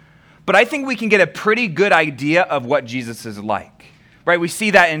day. But I think we can get a pretty good idea of what Jesus is like, right? We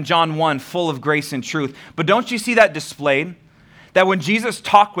see that in John 1, full of grace and truth. But don't you see that displayed? That when Jesus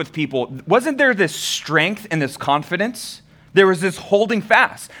talked with people, wasn't there this strength and this confidence? There was this holding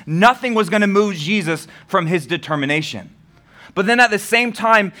fast. Nothing was going to move Jesus from his determination. But then at the same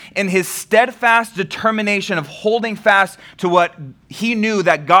time, in his steadfast determination of holding fast to what he knew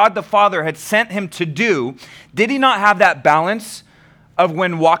that God the Father had sent him to do, did he not have that balance of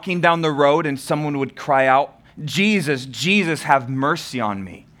when walking down the road and someone would cry out, "Jesus, Jesus, have mercy on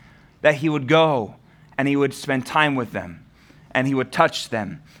me," that he would go and he would spend time with them and he would touch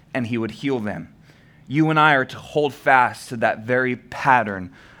them and he would heal them? You and I are to hold fast to that very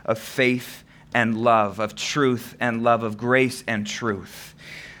pattern of faith and love, of truth and love, of grace and truth.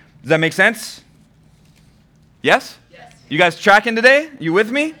 Does that make sense? Yes? Yes. You guys tracking today? You with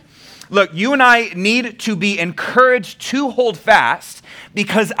me? Look, you and I need to be encouraged to hold fast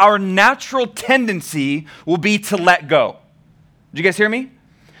because our natural tendency will be to let go. Did you guys hear me?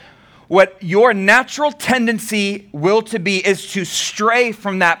 What your natural tendency will to be is to stray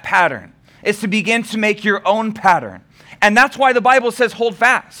from that pattern, is to begin to make your own pattern. And that's why the Bible says hold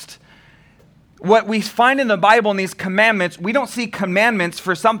fast. What we find in the Bible in these commandments, we don't see commandments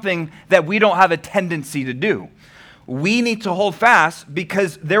for something that we don't have a tendency to do. We need to hold fast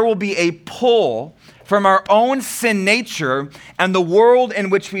because there will be a pull from our own sin nature and the world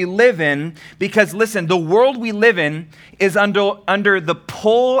in which we live in. Because listen, the world we live in is under the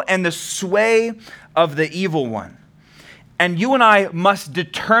pull and the sway of the evil one. And you and I must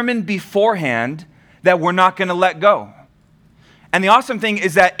determine beforehand that we're not going to let go. And the awesome thing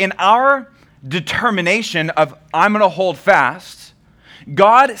is that in our determination of I'm going to hold fast,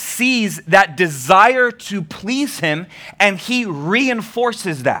 God sees that desire to please him and he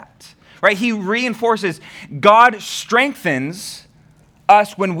reinforces that, right? He reinforces. God strengthens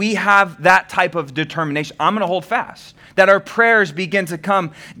us when we have that type of determination. I'm going to hold fast. That our prayers begin to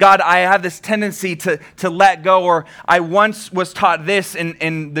come, God, I have this tendency to let go, or I once was taught this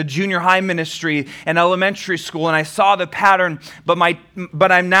in the junior high ministry and elementary school, and I saw the pattern,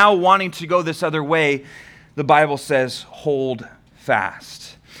 but I'm now wanting to go this other way. The Bible says, hold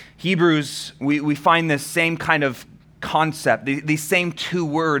fast. Hebrews, we find this same kind of concept, these same two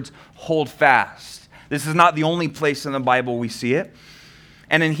words, hold fast. This is not the only place in the Bible we see it.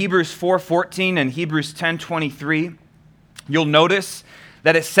 And in Hebrews 4:14 and Hebrews 10:23, you'll notice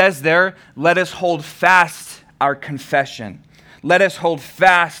that it says there, let us hold fast our confession. Let us hold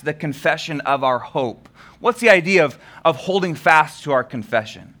fast the confession of our hope. What's the idea of holding fast to our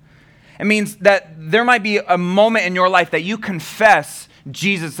confession? It means that there might be a moment in your life that you confess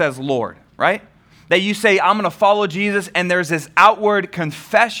Jesus as Lord, right? That you say, I'm going to follow Jesus, and there's this outward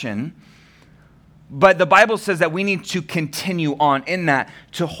confession. But the Bible says that we need to continue on in that,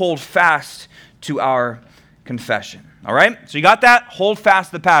 to hold fast to our confession. All right? So you got that? Hold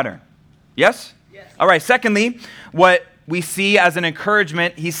fast the pattern. Yes? Yes. All right. Secondly, what we see as an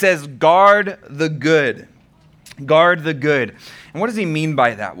encouragement, he says, guard the good. Guard the good. And what does he mean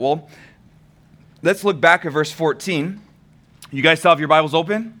by that? Well, let's look back at verse 14. You guys still have your Bibles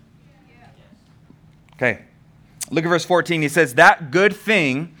open? Yeah. Okay. Look at verse 14. He says, that good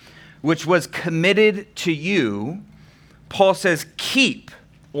thing which was committed to you, Paul says, keep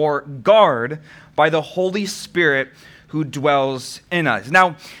or guard by the Holy Spirit who dwells in us.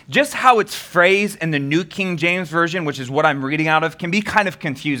 Now, just how it's phrased in the New King James Version, which is what I'm reading out of, can be kind of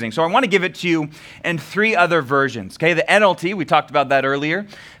confusing. So I want to give it to you in three other versions. Okay, the NLT, we talked about that earlier.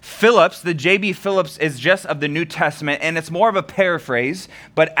 Phillips, the J.B. Phillips is just of the New Testament, and it's more of a paraphrase,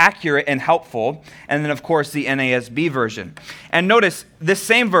 but accurate and helpful. And then, of course, the NASB version. And notice this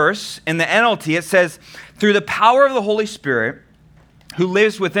same verse in the NLT, it says, through the power of the Holy Spirit, who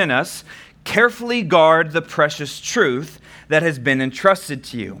lives within us, carefully guard the precious truth that has been entrusted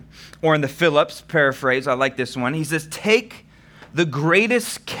to you. Or in the Phillips paraphrase, I like this one. He says, take the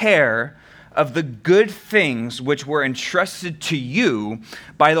greatest care of the good things which were entrusted to you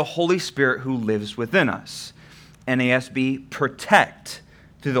by the Holy Spirit who lives within us. NASB, protect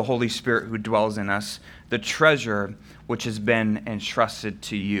through the Holy Spirit who dwells in us the treasure which has been entrusted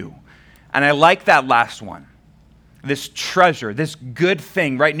to you. And I like that last one. This treasure, this good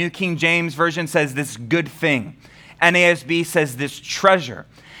thing, right? New King James Version says this good thing. NASB says this treasure.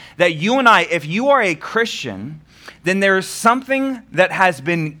 That you and I, if you are a Christian, then there is something that has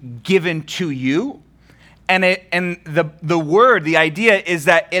been given to you. And the word, the idea is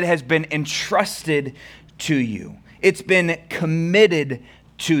that it has been entrusted to you. It's been committed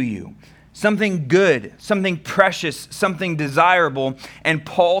to you. Something good, something precious, something desirable, and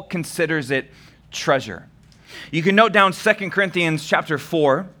Paul considers it treasure. You can note down 2 Corinthians chapter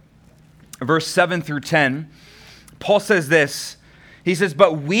 4, verse 7 through 10. Paul says this. He says,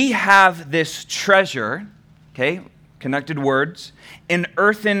 but we have this treasure, okay, connected words, in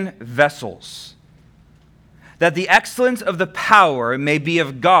earthen vessels, that the excellence of the power may be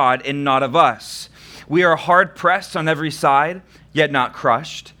of God and not of us. We are hard pressed on every side, yet not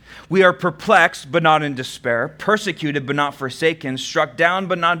crushed. We are perplexed, but not in despair, persecuted, but not forsaken, struck down,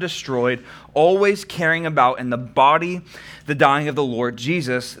 but not destroyed, always carrying about in the body the dying of the Lord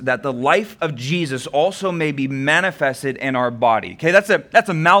Jesus, that the life of Jesus also may be manifested in our body. Okay, that's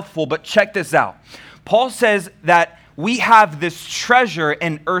a mouthful, but check this out. Paul says that we have this treasure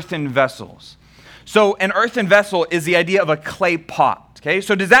in earthen vessels. So an earthen vessel is the idea of a clay pot. Okay,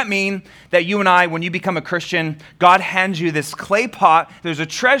 so does that mean that you and I, when you become a Christian, God hands you this clay pot, there's a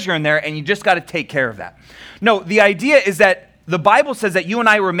treasure in there, and you just got to take care of that? No, the idea is that the Bible says that you and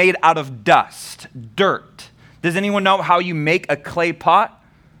I were made out of dust, dirt. Does anyone know how you make a clay pot?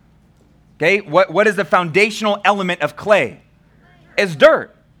 Okay, what is the foundational element of clay? It's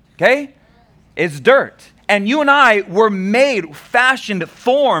dirt, okay? It's dirt. And you and I were made, fashioned,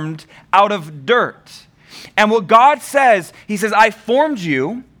 formed out of dirt. And what God says, he says, I formed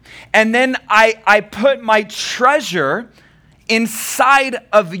you, and then I put my treasure inside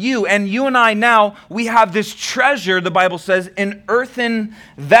of you. And you and I now, we have this treasure, the Bible says, in earthen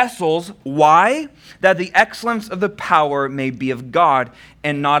vessels. Why? That the excellence of the power may be of God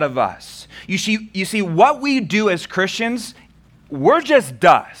and not of us. You see, what we do as Christians, we're just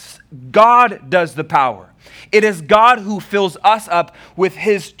dust. God does the power. It is God who fills us up with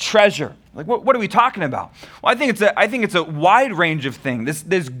his treasure. Like, what are we talking about? Well, I think it's a wide range of things.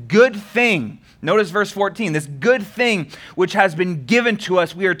 This good thing. Notice verse 14. This good thing which has been given to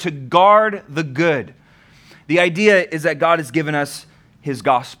us, we are to guard the good. The idea is that God has given us his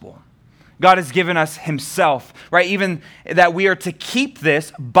gospel. God has given us himself, right? Even that we are to keep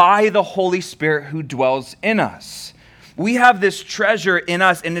this by the Holy Spirit who dwells in us. We have this treasure in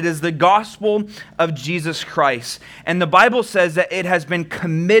us, and it is the gospel of Jesus Christ. And the Bible says that it has been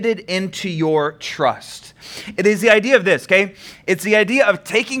committed into your trust. It is the idea of this, okay? It's the idea of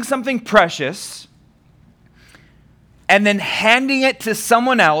taking something precious and then handing it to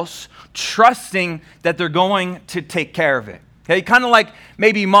someone else, trusting that they're going to take care of it. Okay, kind of like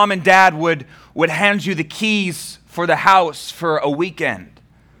maybe mom and dad would hand you the keys for the house for a weekend.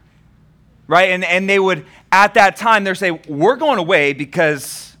 Right? And they would, at that time, they'd say, we're going away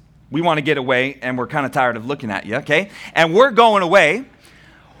because we want to get away and we're kind of tired of looking at you, okay? And we're going away.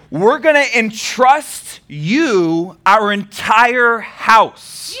 We're going to entrust you our entire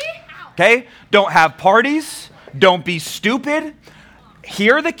house, okay? Don't have parties. Don't be stupid.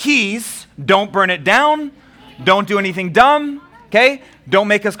 Here are the keys. Don't burn it down. Don't do anything dumb, okay? Don't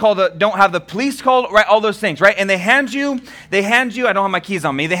make us don't have the police called, right? All those things, right? And they hand you, I don't have my keys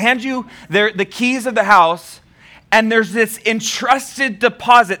on me. They hand you the keys of the house, and there's this entrusted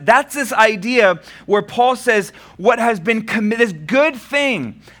deposit. That's this idea where Paul says what has been committed, this good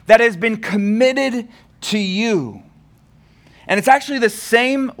thing that has been committed to you. And it's actually the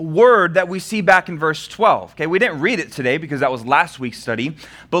same word that we see back in verse 12. Okay, we didn't read it today because that was last week's study.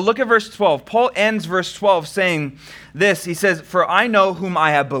 But look at verse 12. Paul ends verse 12 saying this. He says, for I know whom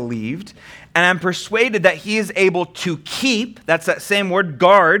I have believed, and I'm persuaded that he is able to keep, that's that same word,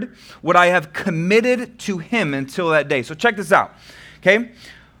 guard, what I have committed to him until that day. So check this out. Okay,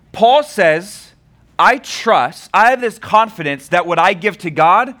 Paul says, I have this confidence that what I give to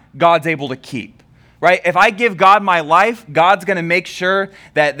God, God's able to keep. Right? If I give God my life, God's going to make sure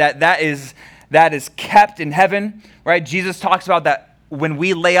that is kept in heaven. Right? Jesus talks about that when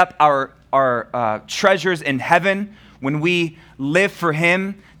we lay up our treasures in heaven, when we live for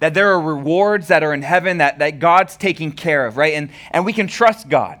him, that there are rewards that are in heaven that God's taking care of, right? And we can trust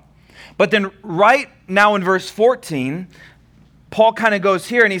God. But then right now in verse 14, Paul kind of goes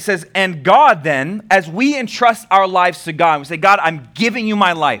here and he says, and God then, as we entrust our lives to God, we say, God, I'm giving you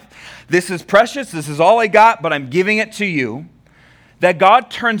my life. This is precious. This is all I got, but I'm giving it to you. That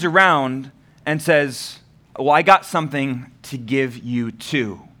God turns around and says, well, I got something to give you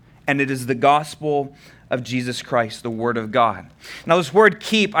too. And it is the gospel of Jesus Christ, the word of God. Now this word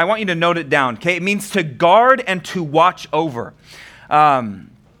keep, I want you to note it down, okay? It means to guard and to watch over.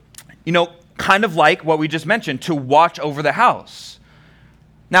 Kind of like what we just mentioned, to watch over the house.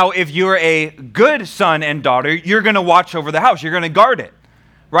 Now, if you're a good son and daughter, you're going to watch over the house. You're going to guard it,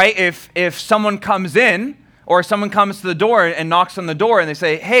 right? If someone comes in or someone comes to the door and knocks on the door and they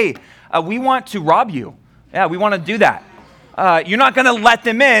say, hey, we want to rob you. Yeah, we want to do that. You're not going to let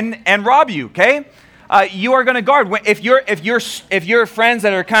them in and rob you, okay? You are going to guard. If your friends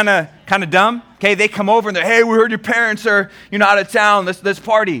that are kind of dumb, okay, they come over and they're, hey, we heard your parents are out of town. Let's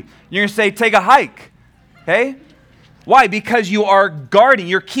party. You're going to say, take a hike, okay? Why? Because you are guarding.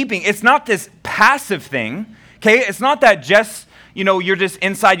 You're keeping. It's not this passive thing, okay? It's not that just you're just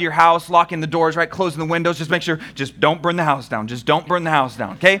inside your house, locking the doors, right, closing the windows. Just make sure, just don't burn the house down. Just don't burn the house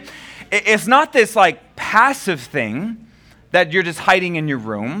down, okay? It's not this like passive thing that you're just hiding in your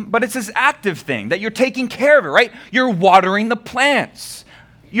room, but it's this active thing that you're taking care of it, right? You're watering the plants.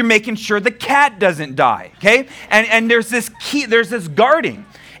 You're making sure the cat doesn't die, okay? And there's this guarding.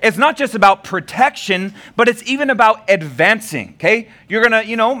 It's not just about protection, but it's even about advancing, okay? You're going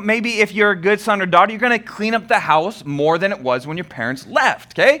to, maybe if you're a good son or daughter, you're going to clean up the house more than it was when your parents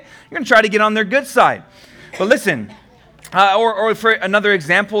left, okay? You're going to try to get on their good side. But listen, or for another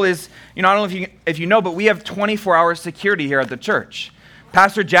example is, I don't know if you know, but we have 24-hour security here at the church.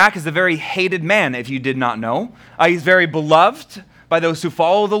 Pastor Jack is a very hated man, if you did not know. He's very beloved by those who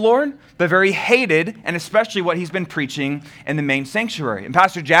follow the Lord, but very hated, and especially what he's been preaching in the main sanctuary. And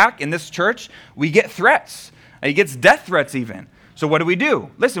Pastor Jack, in this church, we get threats. He gets death threats even. So what do?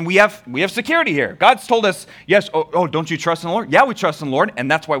 Listen, we have security here. God's told us, yes, don't you trust in the Lord? Yeah, we trust in the Lord,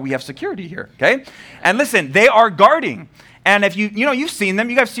 and that's why we have security here, okay? And listen, they are guarding. And if you've seen them,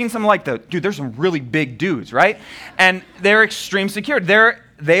 you guys have seen some like there's some really big dudes, right? And they're extreme security.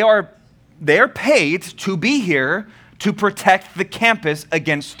 They are paid to be here to protect the campus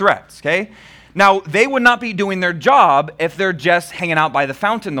against threats, okay? Now, they would not be doing their job if they're just hanging out by the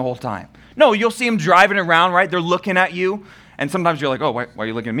fountain the whole time. No, you'll see them driving around, right? They're looking at you, and sometimes you're like, oh, why are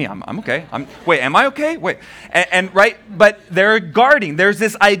you looking at me? I'm okay. Wait, am I okay? Wait, and right? But they're guarding. There's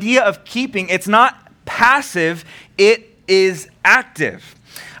this idea of keeping. It's not passive. It is active.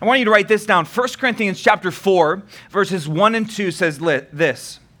 I want you to write this down. 1 Corinthians chapter 4, verses 1 and 2 says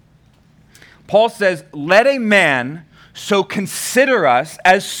this. Paul says, let a man so consider us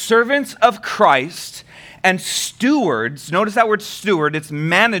as servants of Christ and stewards. Notice that word steward. It's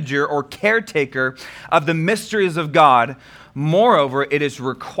manager or caretaker of the mysteries of God. Moreover, it is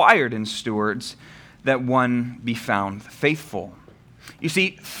required in stewards that one be found faithful. You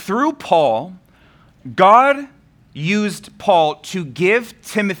see, through Paul, God used Paul to give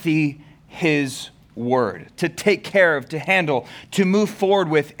Timothy his word, to take care of, to handle, to move forward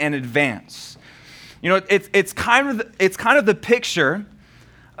with and advance. It's kind of the picture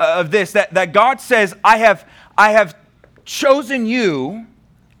of this, that God says, I have chosen you,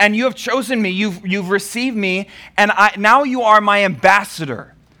 and you have chosen me. You've received me, and now you are my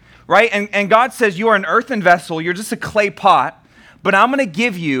ambassador, right? And God says, you are an earthen vessel. You're just a clay pot, but I'm going to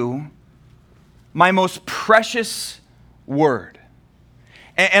give you my most precious word.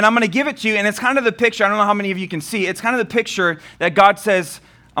 And I'm going to give it to you, and it's kind of the picture. I don't know how many of you can see. It's kind of the picture that God says,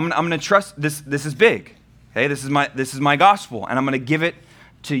 I'm going to trust this. This is big. Okay, this is my gospel, and I'm going to give it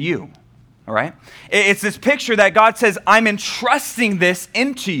to you. All right? It's this picture that God says, I'm entrusting this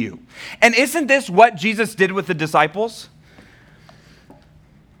into you. And isn't this what Jesus did with the disciples?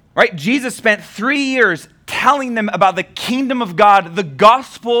 Right? Jesus spent 3 years telling them about the kingdom of God, the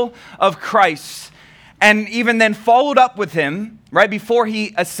gospel of Christ, and even then followed up with him right before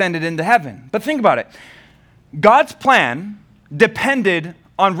he ascended into heaven. But think about it. God's plan depended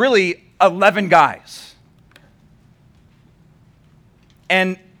on really 11 guys.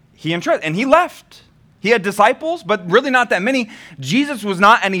 And he left. He had disciples, but really not that many. Jesus was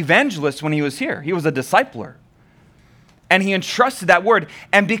not an evangelist when he was here. He was a discipler. And he entrusted that word.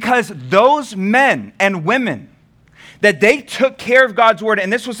 And because those men and women, that they took care of God's word,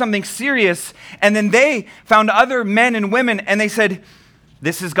 and this was something serious, and then they found other men and women, and they said,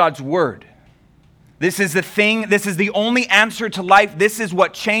 this is God's word. This is the thing, this is the only answer to life. This is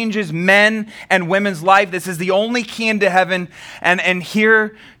what changes men and women's life. This is the only key into heaven. And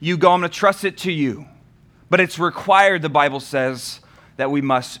here you go, I'm going to trust it to you. But it's required, the Bible says, that we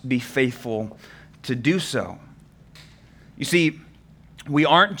must be faithful to do so. You see, we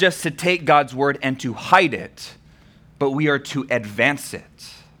aren't just to take God's word and to hide it, but we are to advance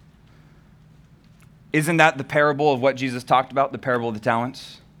it. Isn't that the parable of what Jesus talked about, the parable of the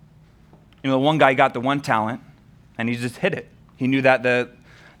talents? You know, the one guy got the 1 talent, and he just hid it. He knew that the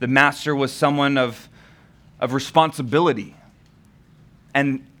master was someone of responsibility,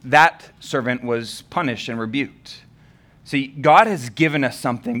 and that servant was punished and rebuked. See, God has given us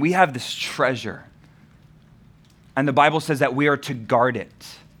something. We have this treasure, and the Bible says that we are to guard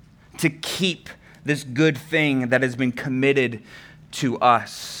it, to keep this good thing that has been committed to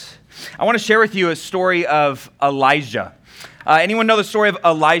us. I want to share with you a story of Elijah. Anyone know the story of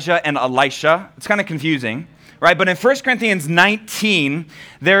Elijah and Elisha? It's kind of confusing, right? But in 1 Corinthians 19,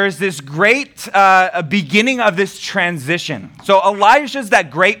 there is this great beginning of this transition. So Elijah's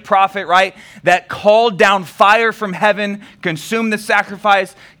that great prophet, right? That called down fire from heaven, consumed the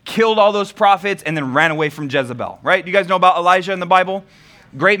sacrifice, killed all those prophets, and then ran away from Jezebel, right? You guys know about Elijah in the Bible?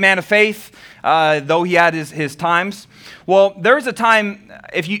 Great man of faith, though he had his times. Well, there was a time,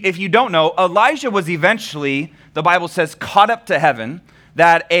 if you don't know, Elijah was eventually, the Bible says, caught up to heaven,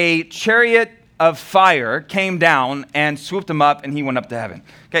 that a chariot of fire came down and swooped him up, and he went up to heaven.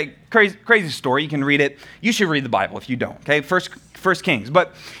 Okay, crazy story. You can read it. You should read the Bible if you don't. Okay, First Kings.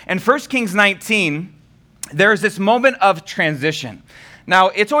 But in 1 Kings 19, there's this moment of transition. Now,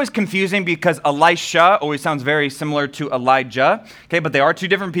 it's always confusing because Elisha always sounds very similar to Elijah, okay, but they are two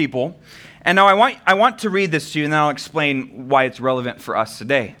different people. And now I want to read this to you, and then I'll explain why it's relevant for us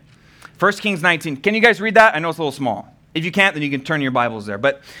today. 1 Kings 19. Can you guys read that? I know it's a little small. If you can't, then you can turn your Bibles there.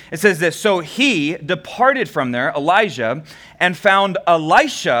 But it says this, so he departed from there, Elijah, and found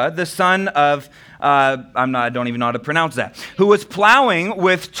Elisha, the son of, I don't even know how to pronounce that, who was plowing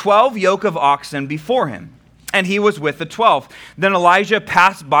with 12 yoke of oxen before him. And he was with the 12. Then Elijah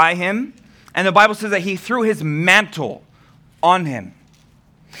passed by him, and the Bible says that he threw his mantle on him.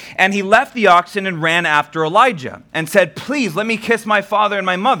 And he left the oxen and ran after Elijah and said, please let me kiss my father and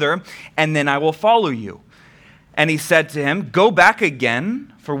my mother, and then I will follow you. And he said to him, go back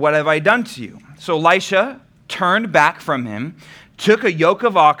again, for what have I done to you? So Elisha turned back from him, took a yoke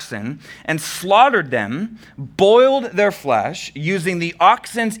of oxen, and slaughtered them, boiled their flesh, using the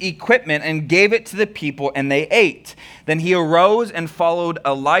oxen's equipment, and gave it to the people, and they ate. Then he arose and followed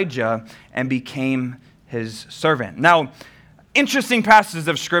Elijah and became his servant. Now, interesting passages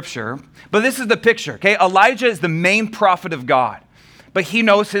of Scripture, but this is the picture, okay? Elijah is the main prophet of God, but he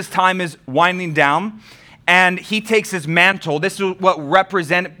knows his time is winding down, and he takes his mantle. This is what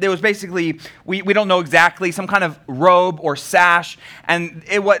represented, there was basically, we don't know exactly, some kind of robe or sash, and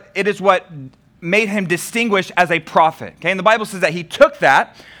it is what made him distinguished as a prophet, okay? And the Bible says that he took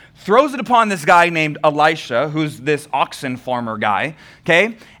that, throws it upon this guy named Elisha, who's this oxen farmer guy,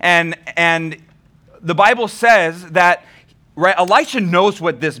 okay? And the Bible says that, right, Elisha knows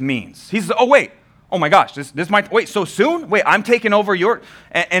what this means. He says, oh my gosh, this might, wait, so soon? Wait, I'm taking over your,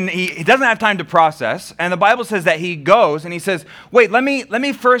 and he doesn't have time to process. And the Bible says that he goes and he says, wait, let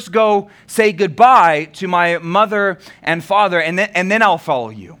me first go say goodbye to my mother and father, and then I'll follow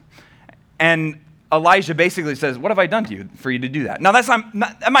you. And Elijah basically says, what have I done to you for you to do that? Now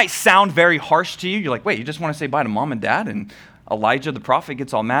that might sound very harsh to you. You're like, wait, you just want to say bye to mom and dad? And Elijah, the prophet,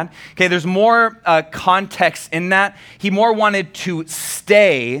 gets all mad. Okay, there's more context in that. He more wanted to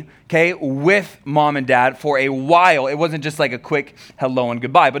stay, okay, with mom and dad for a while. It wasn't just like a quick hello and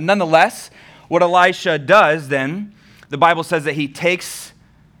goodbye. But nonetheless, what Elisha does then, the Bible says that he takes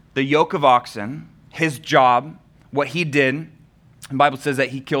the yoke of oxen, his job, what he did. The Bible says that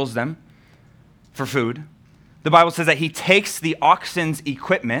he kills them for food. The Bible says that he takes the oxen's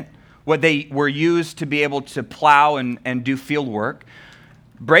equipment, what they were used to be able to plow and do field work,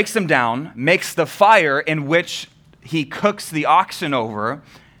 breaks them down, makes the fire in which he cooks the oxen over,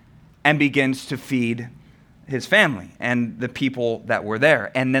 and begins to feed his family and the people that were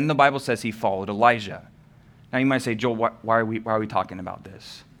there. And then the Bible says he followed Elijah. Now you might say, Joel, why are we talking about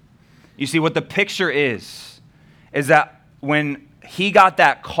this? You see, what the picture is that when he got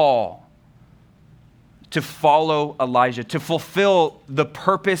that call to follow Elijah, to fulfill the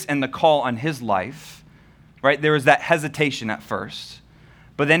purpose and the call on his life, right? There was that hesitation at first,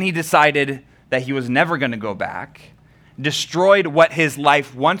 but then he decided that he was never going to go back, destroyed what his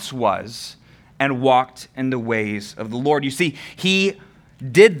life once was, and walked in the ways of the Lord. You see, he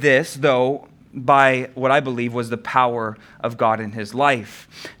did this, though, by what I believe was the power of God in his life.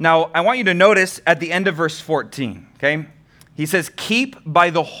 Now, I want you to notice at the end of verse 14, okay? He says, keep by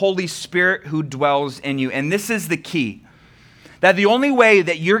the Holy Spirit who dwells in you. And this is the key. That the only way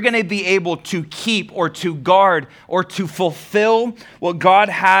that you're going to be able to keep or to guard or to fulfill what God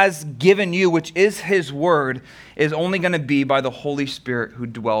has given you, which is his word, is only going to be by the Holy Spirit who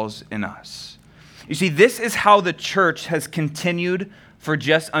dwells in us. You see, this is how the church has continued for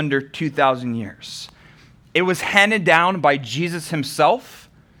just under 2,000 years. It was handed down by Jesus himself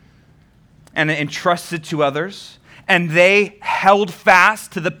and entrusted to others, and they held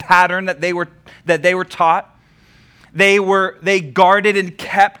fast to the pattern that they were taught. They guarded and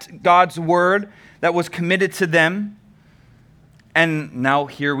kept God's word that was committed to them. And now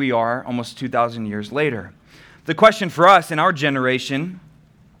here we are, almost 2,000 years later. The question for us in our generation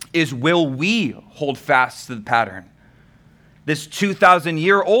is, will we hold fast to the pattern? This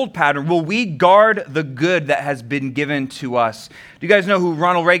 2,000-year-old pattern, will we guard the good that has been given to us? Do you guys know who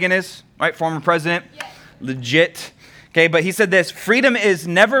Ronald Reagan is? Right, former president? Yes. Legit. Okay, but he said this: freedom is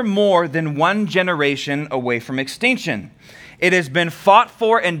never more than one generation away from extinction. It has been fought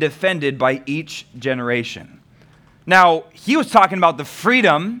for and defended by each generation. Now, he was talking about the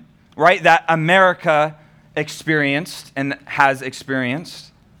freedom, right, that America experienced and has experienced.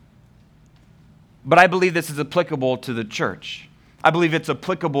 But I believe this is applicable to the church. I believe it's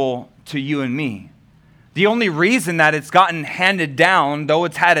applicable to you and me. The only reason that it's gotten handed down, though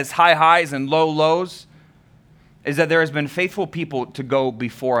it's had its high highs and low lows, is that there has been faithful people to go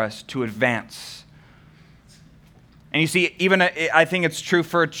before us to advance. And you see, even I think it's true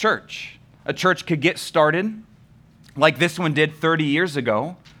for a church. A church could get started like this one did 30 years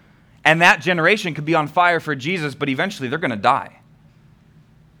ago, and that generation could be on fire for Jesus, but eventually they're going to die.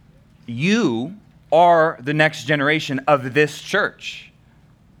 You are the next generation of this church.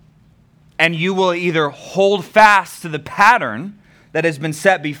 And you will either hold fast to the pattern that has been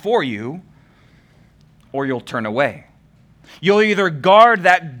set before you, or you'll turn away. You'll either guard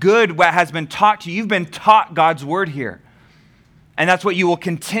that good what has been taught to you. You've been taught God's word here. And that's what you will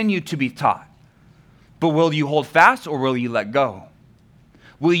continue to be taught. But will you hold fast or will you let go?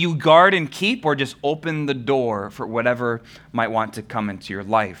 Will you guard and keep or just open the door for whatever might want to come into your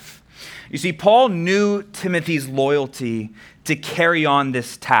life? You see, Paul knew Timothy's loyalty to carry on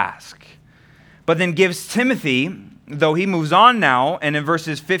this task, but then gives Timothy, though he moves on now, and in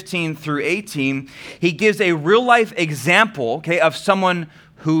verses 15 through 18, he gives a real-life example, okay, of someone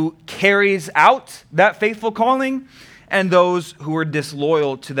who carries out that faithful calling and those who are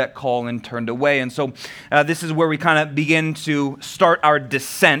disloyal to that call and turned away. And so this is where we kind of begin to start our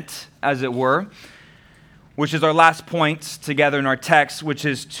descent, as it were, which is our last point together in our text, which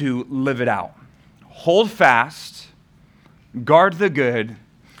is to live it out. Hold fast, guard the good,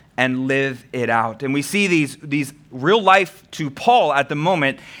 and live it out. And we see these real life, to Paul at the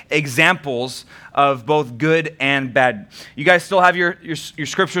moment, examples of both good and bad. You guys still have your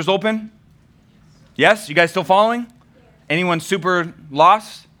scriptures open? Yes? You guys still following? Anyone super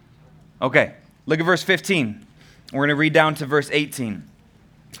lost? Okay, look at verse 15. We're going to read down to verse 18.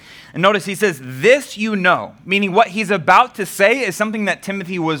 And notice he says, this you know, meaning what he's about to say is something that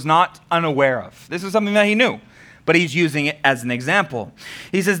Timothy was not unaware of. This is something that he knew, but he's using it as an example.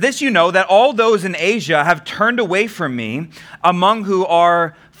 He says, this you know, that all those in Asia have turned away from me, among who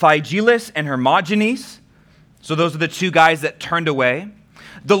are Phygelus and Hermogenes. So those are the two guys that turned away.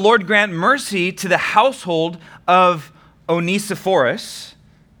 The Lord grant mercy to the household of Onesiphorus.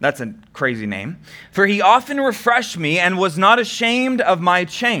 That's a crazy name. For he often refreshed me and was not ashamed of my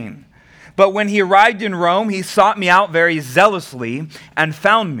chain. But when he arrived in Rome, he sought me out very zealously and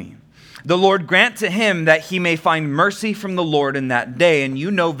found me. The Lord grant to him that he may find mercy from the Lord in that day. And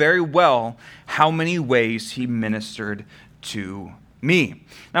you know very well how many ways he ministered to me.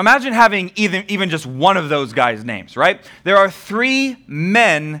 Now imagine having even just one of those guys' names, right? There are three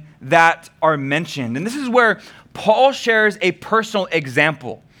men that are mentioned. And this is where Paul shares a personal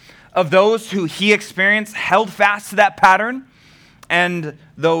example of those who he experienced held fast to that pattern and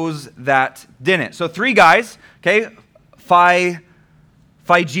those that didn't. So three guys, okay,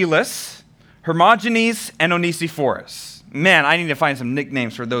 Phygelus, Hermogenes, and Onesiphorus. Man, I need to find some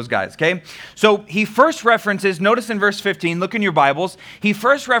nicknames for those guys, okay? So he first references, notice in verse 15, look in your Bibles, he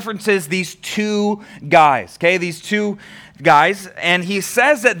first references these two guys, okay? These two guys, and he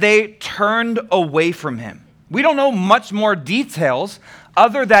says that they turned away from him. We don't know much more details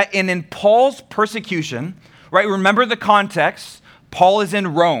other than in Paul's persecution, right? Remember the context. Paul is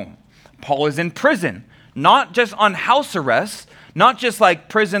in Rome. Paul is in prison, not just on house arrest, not just like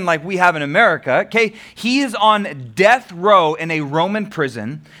prison like we have in America, okay? He is on death row in a Roman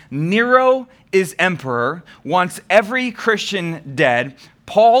prison. Nero is emperor, wants every Christian dead.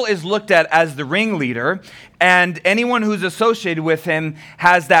 Paul is looked at as the ringleader, and anyone who's associated with him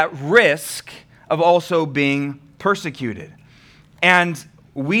has that risk of also being persecuted. And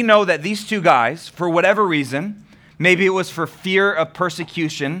we know that these two guys, for whatever reason, maybe it was for fear of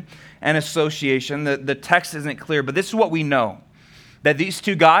persecution and association, the text isn't clear, but this is what we know, that these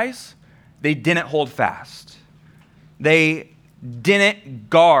two guys, they didn't hold fast. They didn't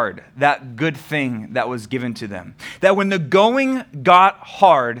guard that good thing that was given to them. That when the going got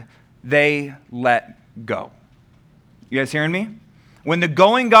hard, they let go. You guys hearing me? When the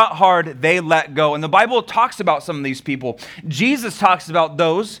going got hard, they let go. And the Bible talks about some of these people. Jesus talks about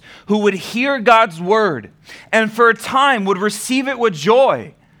those who would hear God's word and for a time would receive it with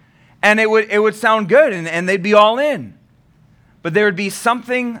joy. And it would sound good and they'd be all in. But there would be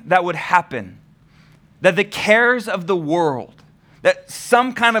something that would happen, that the cares of the world, that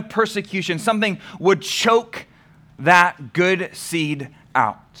some kind of persecution, something would choke that good seed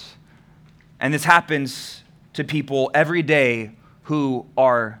out. And this happens to people every day who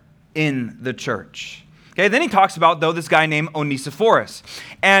are in the church. Okay, then he talks about, though, this guy named Onesiphorus.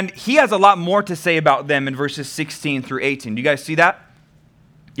 And he has a lot more to say about them in verses 16 through 18. Do you guys see that?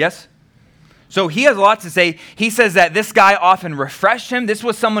 Yes? So he has a lot to say. He says that this guy often refreshed him. This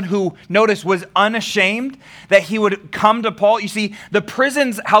was someone who, notice, was unashamed, that he would come to Paul. You see,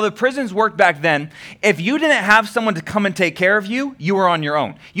 how the prisons worked back then, if you didn't have someone to come and take care of you, you were on your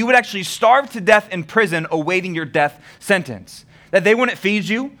own. You would actually starve to death in prison awaiting your death sentence. That they wouldn't feed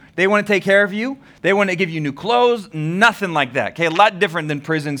you, they wouldn't take care of you, they wouldn't give you new clothes, nothing like that. Okay, a lot different than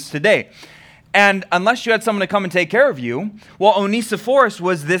prisons today. And unless you had someone to come and take care of you, well, Onesiphorus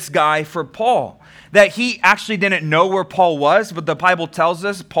was this guy for Paul. That he actually didn't know where Paul was, but the Bible tells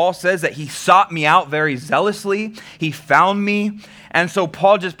us, Paul says that he sought me out very zealously. He found me. And so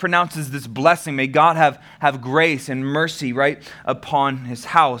Paul just pronounces this blessing. May God have grace and mercy, right, upon his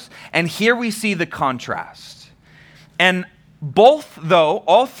house. And here we see the contrast. And both, though,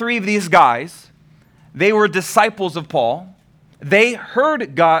 all three of these guys, they were disciples of Paul. They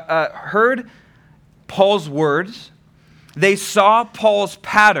heard Paul's words. They saw Paul's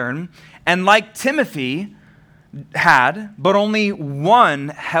pattern, and like Timothy had, but only one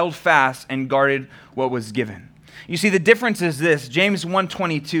held fast and guarded what was given. You see, the difference is this. James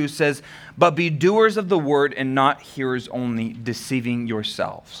 1:22 says, "But be doers of the word and not hearers only, deceiving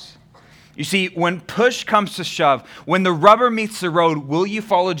yourselves." You see, when push comes to shove, when the rubber meets the road, will you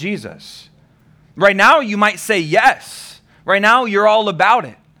follow Jesus? Right now, you might say yes. Right now, you're all about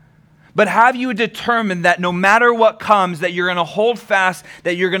it. But have you determined that no matter what comes, that you're going to hold fast,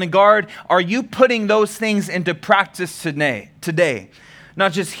 that you're going to guard? Are you putting those things into practice today?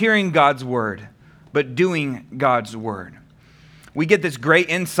 Not just hearing God's word, but doing God's word. We get this great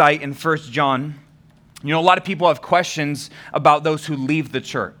insight in 1 John. You know, a lot of people have questions about those who leave the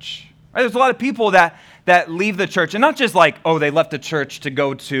church. Right? There's a lot of people that leave the church, and not just like, oh, they left the church to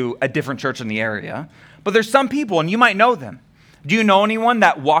go to a different church in the area, but there's some people, and you might know them. Do you know anyone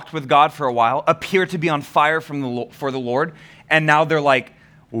that walked with God for a while, appeared to be on fire for the Lord, and now they're like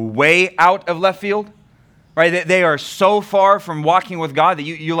way out of left field? Right? They are so far from walking with God that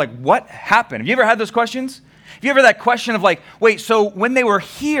you're like, what happened? Have you ever had those questions? Have you ever that question of like, wait, so when they were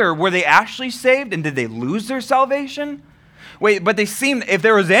here, were they actually saved, and did they lose their salvation? Wait, but they seemed, if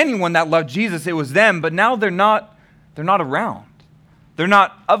there was anyone that loved Jesus, it was them, but now they're not around. They're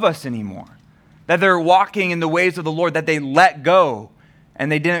not of us anymore. That they're walking in the ways of the Lord, that they let go,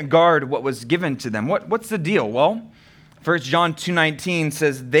 and they didn't guard what was given to them. What's the deal? Well, 1 John 2:19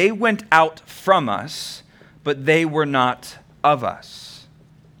 says, "They went out from us, but they were not of us.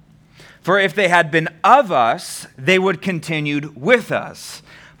 For if they had been of us, they would continued with us.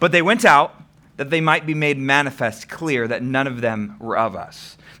 But they went out, that they might be made manifest clear that none of them were of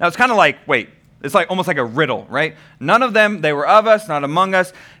us." Now it's kind of like, wait, it's like almost like a riddle, right? None of them, they were of us, not among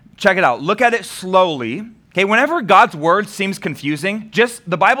us. Check it out. Look at it slowly. Okay, whenever God's word seems confusing,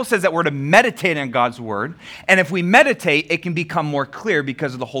 the Bible says that we're to meditate on God's word. And if we meditate, it can become more clear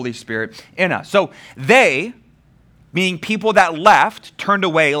because of the Holy Spirit in us. So they, meaning people that left, turned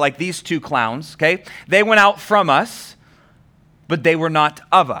away like these two clowns, okay? They went out from us, but they were not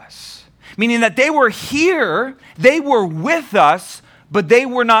of us. Meaning that they were here, they were with us, but they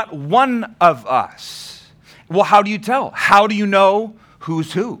were not one of us. Well, how do you tell? How do you know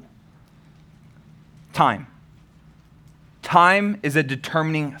who's who? Time. Time is a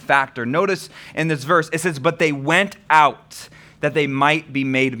determining factor. Notice in this verse, it says, "But they went out, that they might be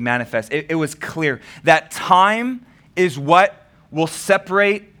made manifest." It was clear that time is what will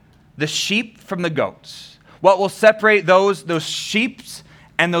separate the sheep from the goats? What will separate those sheep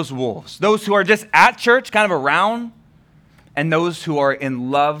and those wolves? Those who are just at church, kind of around, and those who are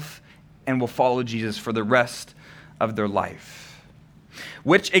in love and will follow Jesus for the rest of their life.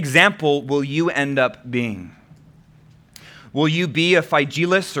 Which example will you end up being? Will you be a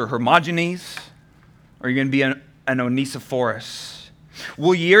Phygellus or Hermogenes? Or are you going to be an Onesiphorus?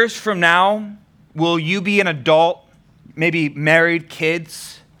 Will years from now, will you be an adult, maybe married,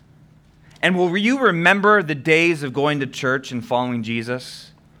 kids? And will you remember the days of going to church and following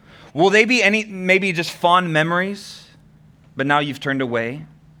Jesus? Will they be maybe just fond memories, but now you've turned away?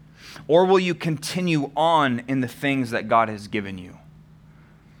 Or will you continue on in the things that God has given you?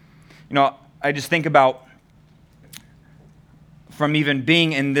 You know, I just think about from even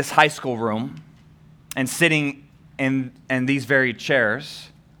being in this high school room and sitting in these very chairs,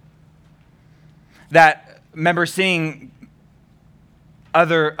 that remember seeing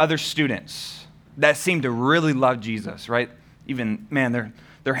other students that seemed to really love Jesus, right? Even, man,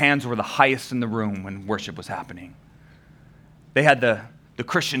 their hands were the highest in the room when worship was happening. They had the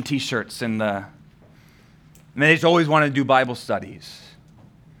Christian t-shirts and they just always wanted to do Bible studies.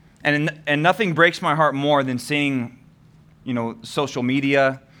 And nothing breaks my heart more than seeing, social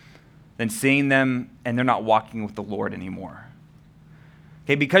media, than seeing them and they're not walking with the Lord anymore.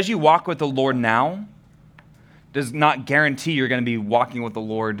 Okay, because you walk with the Lord now does not guarantee you're going to be walking with the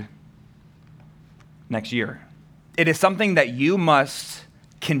Lord next year. It is something that you must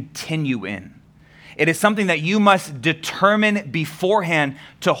continue in. It is something that you must determine beforehand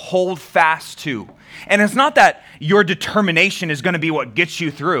to hold fast to. And it's not that your determination is going to be what gets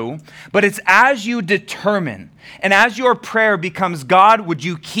you through, but it's as you determine and as your prayer becomes, God, would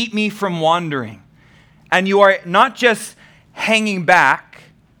you keep me from wandering? And you are not just hanging back,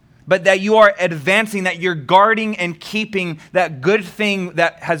 but that you are advancing, that you're guarding and keeping that good thing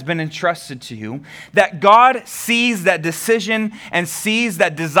that has been entrusted to you, that God sees that decision and sees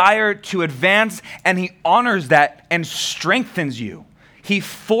that desire to advance, and he honors that and strengthens you. He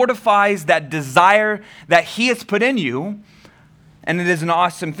fortifies that desire that he has put in you, and it is an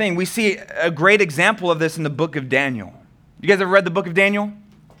awesome thing. We see a great example of this in the book of Daniel. You guys ever read the book of Daniel?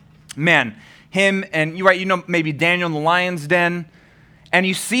 Man, him and, maybe Daniel in the lion's den. And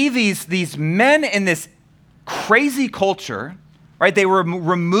you see these men in this crazy culture, right? They were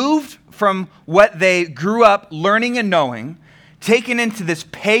removed from what they grew up learning and knowing, taken into this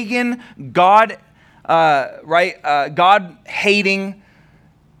pagan, God-hating,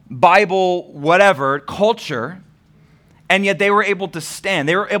 Bible, whatever, culture, and yet they were able to stand.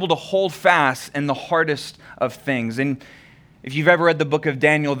 They were able to hold fast in the hardest of things. And if you've ever read the book of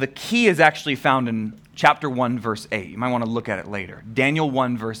Daniel, the key is actually found in chapter 1, verse 8. You might want to look at it later. Daniel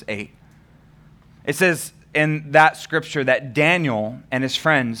 1, verse 8. It says in that scripture that Daniel and his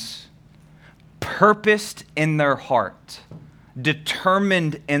friends purposed in their heart,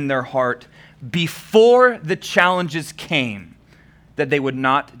 determined in their heart, before the challenges came, that they would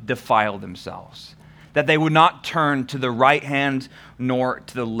not defile themselves, that they would not turn to the right hand nor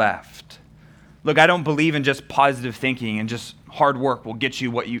to the left. Look, I don't believe in just positive thinking and just hard work will get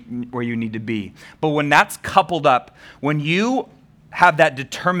you where you need to be. But when that's coupled up, when you have that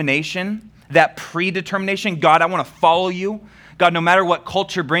determination, that predetermination, God, I want to follow you. God, no matter what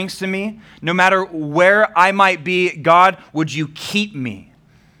culture brings to me, no matter where I might be, God, would you keep me?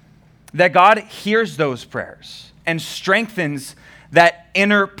 That God hears those prayers and strengthens that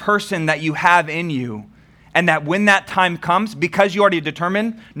inner person that you have in you. And that when that time comes, because you already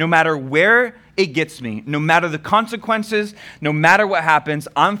determined, no matter where it gets me, no matter the consequences, no matter what happens,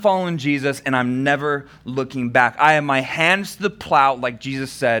 I'm following Jesus and I'm never looking back. I have my hands to the plow, like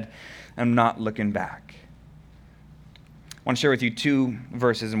Jesus said, I'm not looking back. I want to share with you two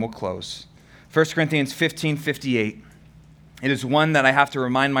verses and we'll close. 1 Corinthians 15:58. It is one that I have to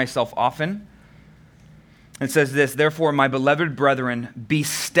remind myself often. It says this, therefore, my beloved brethren, be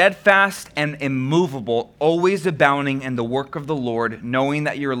steadfast and immovable, always abounding in the work of the Lord, knowing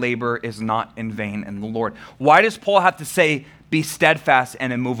that your labor is not in vain in the Lord. Why does Paul have to say, be steadfast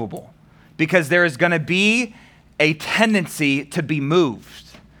and immovable? Because there is going to be a tendency to be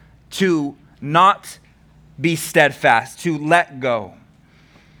moved, to not be steadfast, to let go.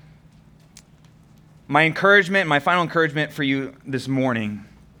 My final encouragement for you this morning,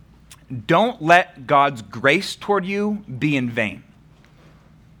 don't let God's grace toward you be in vain.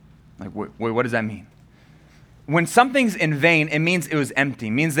 Like, what does that mean? When something's in vain, it means it was empty.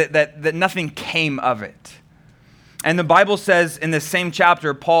 It means that nothing came of it. And the Bible says in the same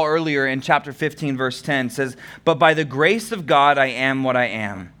chapter, Paul earlier in chapter 15, verse 10 says, but by the grace of God I am what I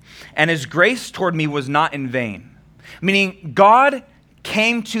am. And his grace toward me was not in vain. Meaning God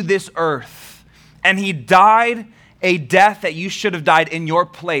came to this earth and he died a death that you should have died in your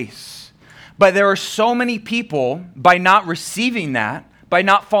place. But there are so many people, by not receiving that, by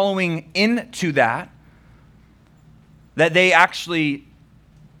not following into that they actually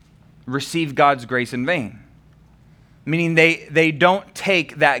receive God's grace in vain. Meaning they don't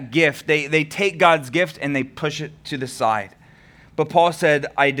take that gift. They take God's gift and they push it to the side. But Paul said,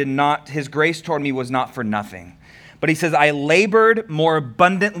 his grace toward me was not for nothing. But he says, I labored more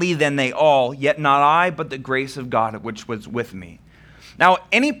abundantly than they all, yet not I, but the grace of God which was with me. Now,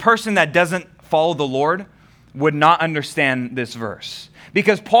 any person that doesn't follow the Lord would not understand this verse.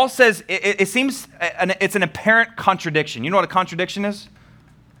 Because Paul says, it seems it's an apparent contradiction. You know what a contradiction is?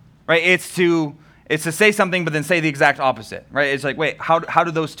 Right? It's to say something but then say the exact opposite, right? It's like, wait, how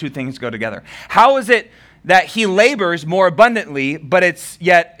do those two things go together? How is it that he labors more abundantly, but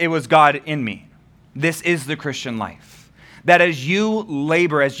yet it was God in me? This is the Christian life. That as you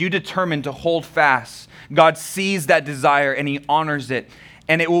labor, as you determine to hold fast, God sees that desire and he honors it.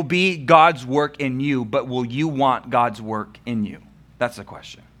 And it will be God's work in you, but will you want God's work in you? That's the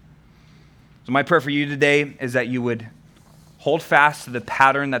question. So my prayer for you today is that you would hold fast to the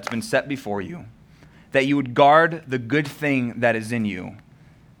pattern that's been set before you, that you would guard the good thing that is in you,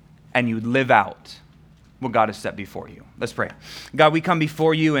 and you would live out what God has set before you. Let's pray. God, we come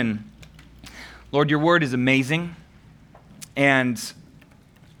before you, and Lord, your word is amazing, and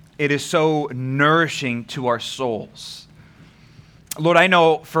it is so nourishing to our souls. Lord, I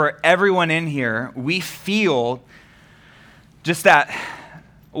know for everyone in here, we feel just that,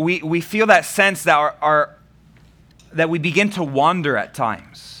 we feel that sense that that we begin to wander at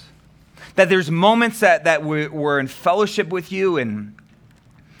times. That there's moments that we're in fellowship with you, and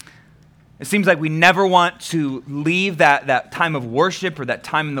it seems like we never want to leave that time of worship or that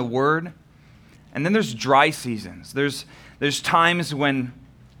time in the Word. And then there's dry seasons. There's times when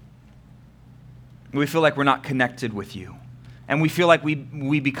we feel like we're not connected with you, and we feel like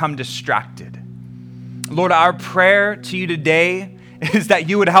we become distracted. Lord, our prayer to you today is that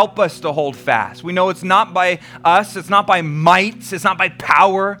you would help us to hold fast. We know it's not by us, it's not by might, it's not by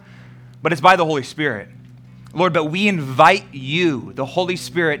power, but it's by the Holy Spirit. Lord, but we invite you, the Holy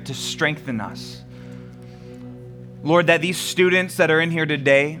Spirit, to strengthen us. Lord, that these students that are in here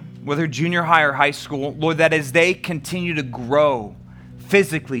today, whether junior high or high school, Lord, that as they continue to grow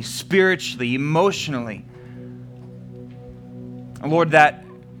physically, spiritually, emotionally, Lord, that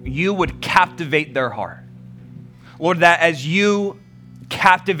you would captivate their heart. Lord, that as you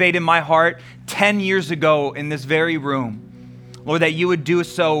captivated my heart 10 years ago in this very room, Lord, that you would do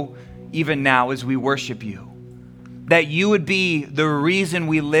so even now as we worship you. That you would be the reason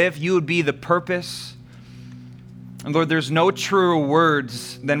we live, you would be the purpose. And Lord, there's no truer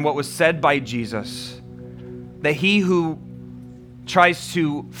words than what was said by Jesus, that he who tries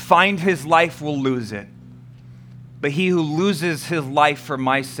to find his life will lose it, but he who loses his life for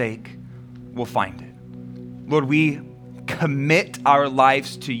my sake will find it. Lord, we commit our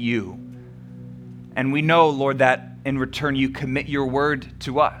lives to you. And we know, Lord, that in return you commit your word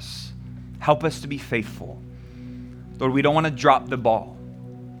to us. Help us to be faithful. Lord, we don't want to drop the ball.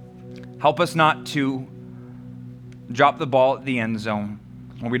 Help us not to drop the ball at the end zone,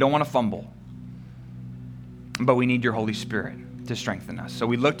 or we don't want to fumble. But we need your Holy Spirit to strengthen us. So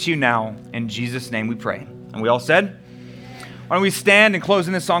we look to you now. In Jesus' name we pray. And we all said, why don't we stand and close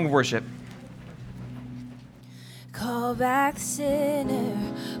in this song of worship? Call back the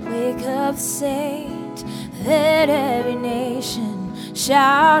sinner, wake up the saint, let every nation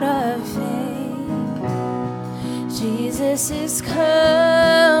shout of fame. Jesus is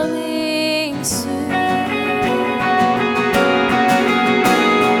coming soon.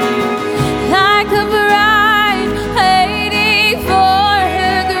 Like a bride waiting for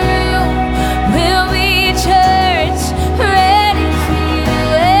her groom, we'll be a church ready for you.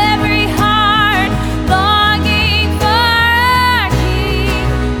 Every heart longing for our King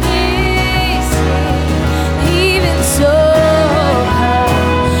is here. Even so, come,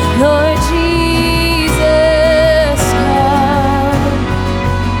 Lord Jesus, come.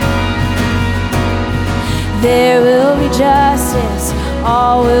 There will be justice,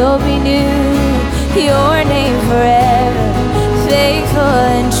 all will be new. Your name forever, faithful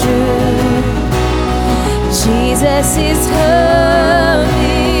and true. Jesus is coming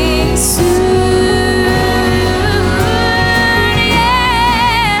soon.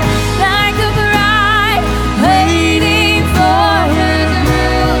 Yeah, like a bride waiting for her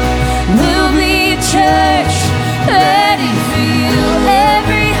groom, we'll be a church ready for you.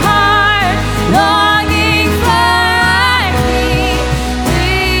 Every heart longing for our King.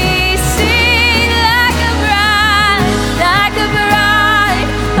 We sing like a bride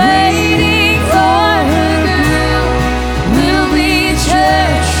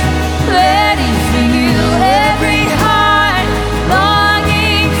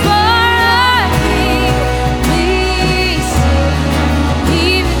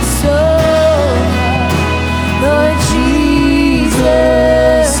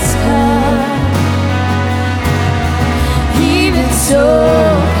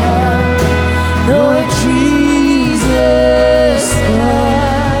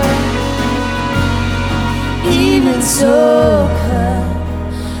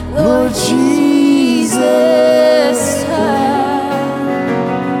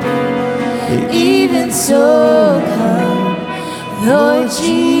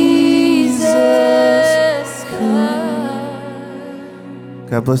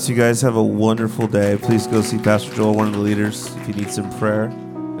God bless you guys. Have a wonderful day. Please go see Pastor Joel, one of the leaders, if you need some prayer.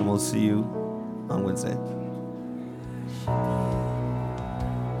 And we'll see you on Wednesday.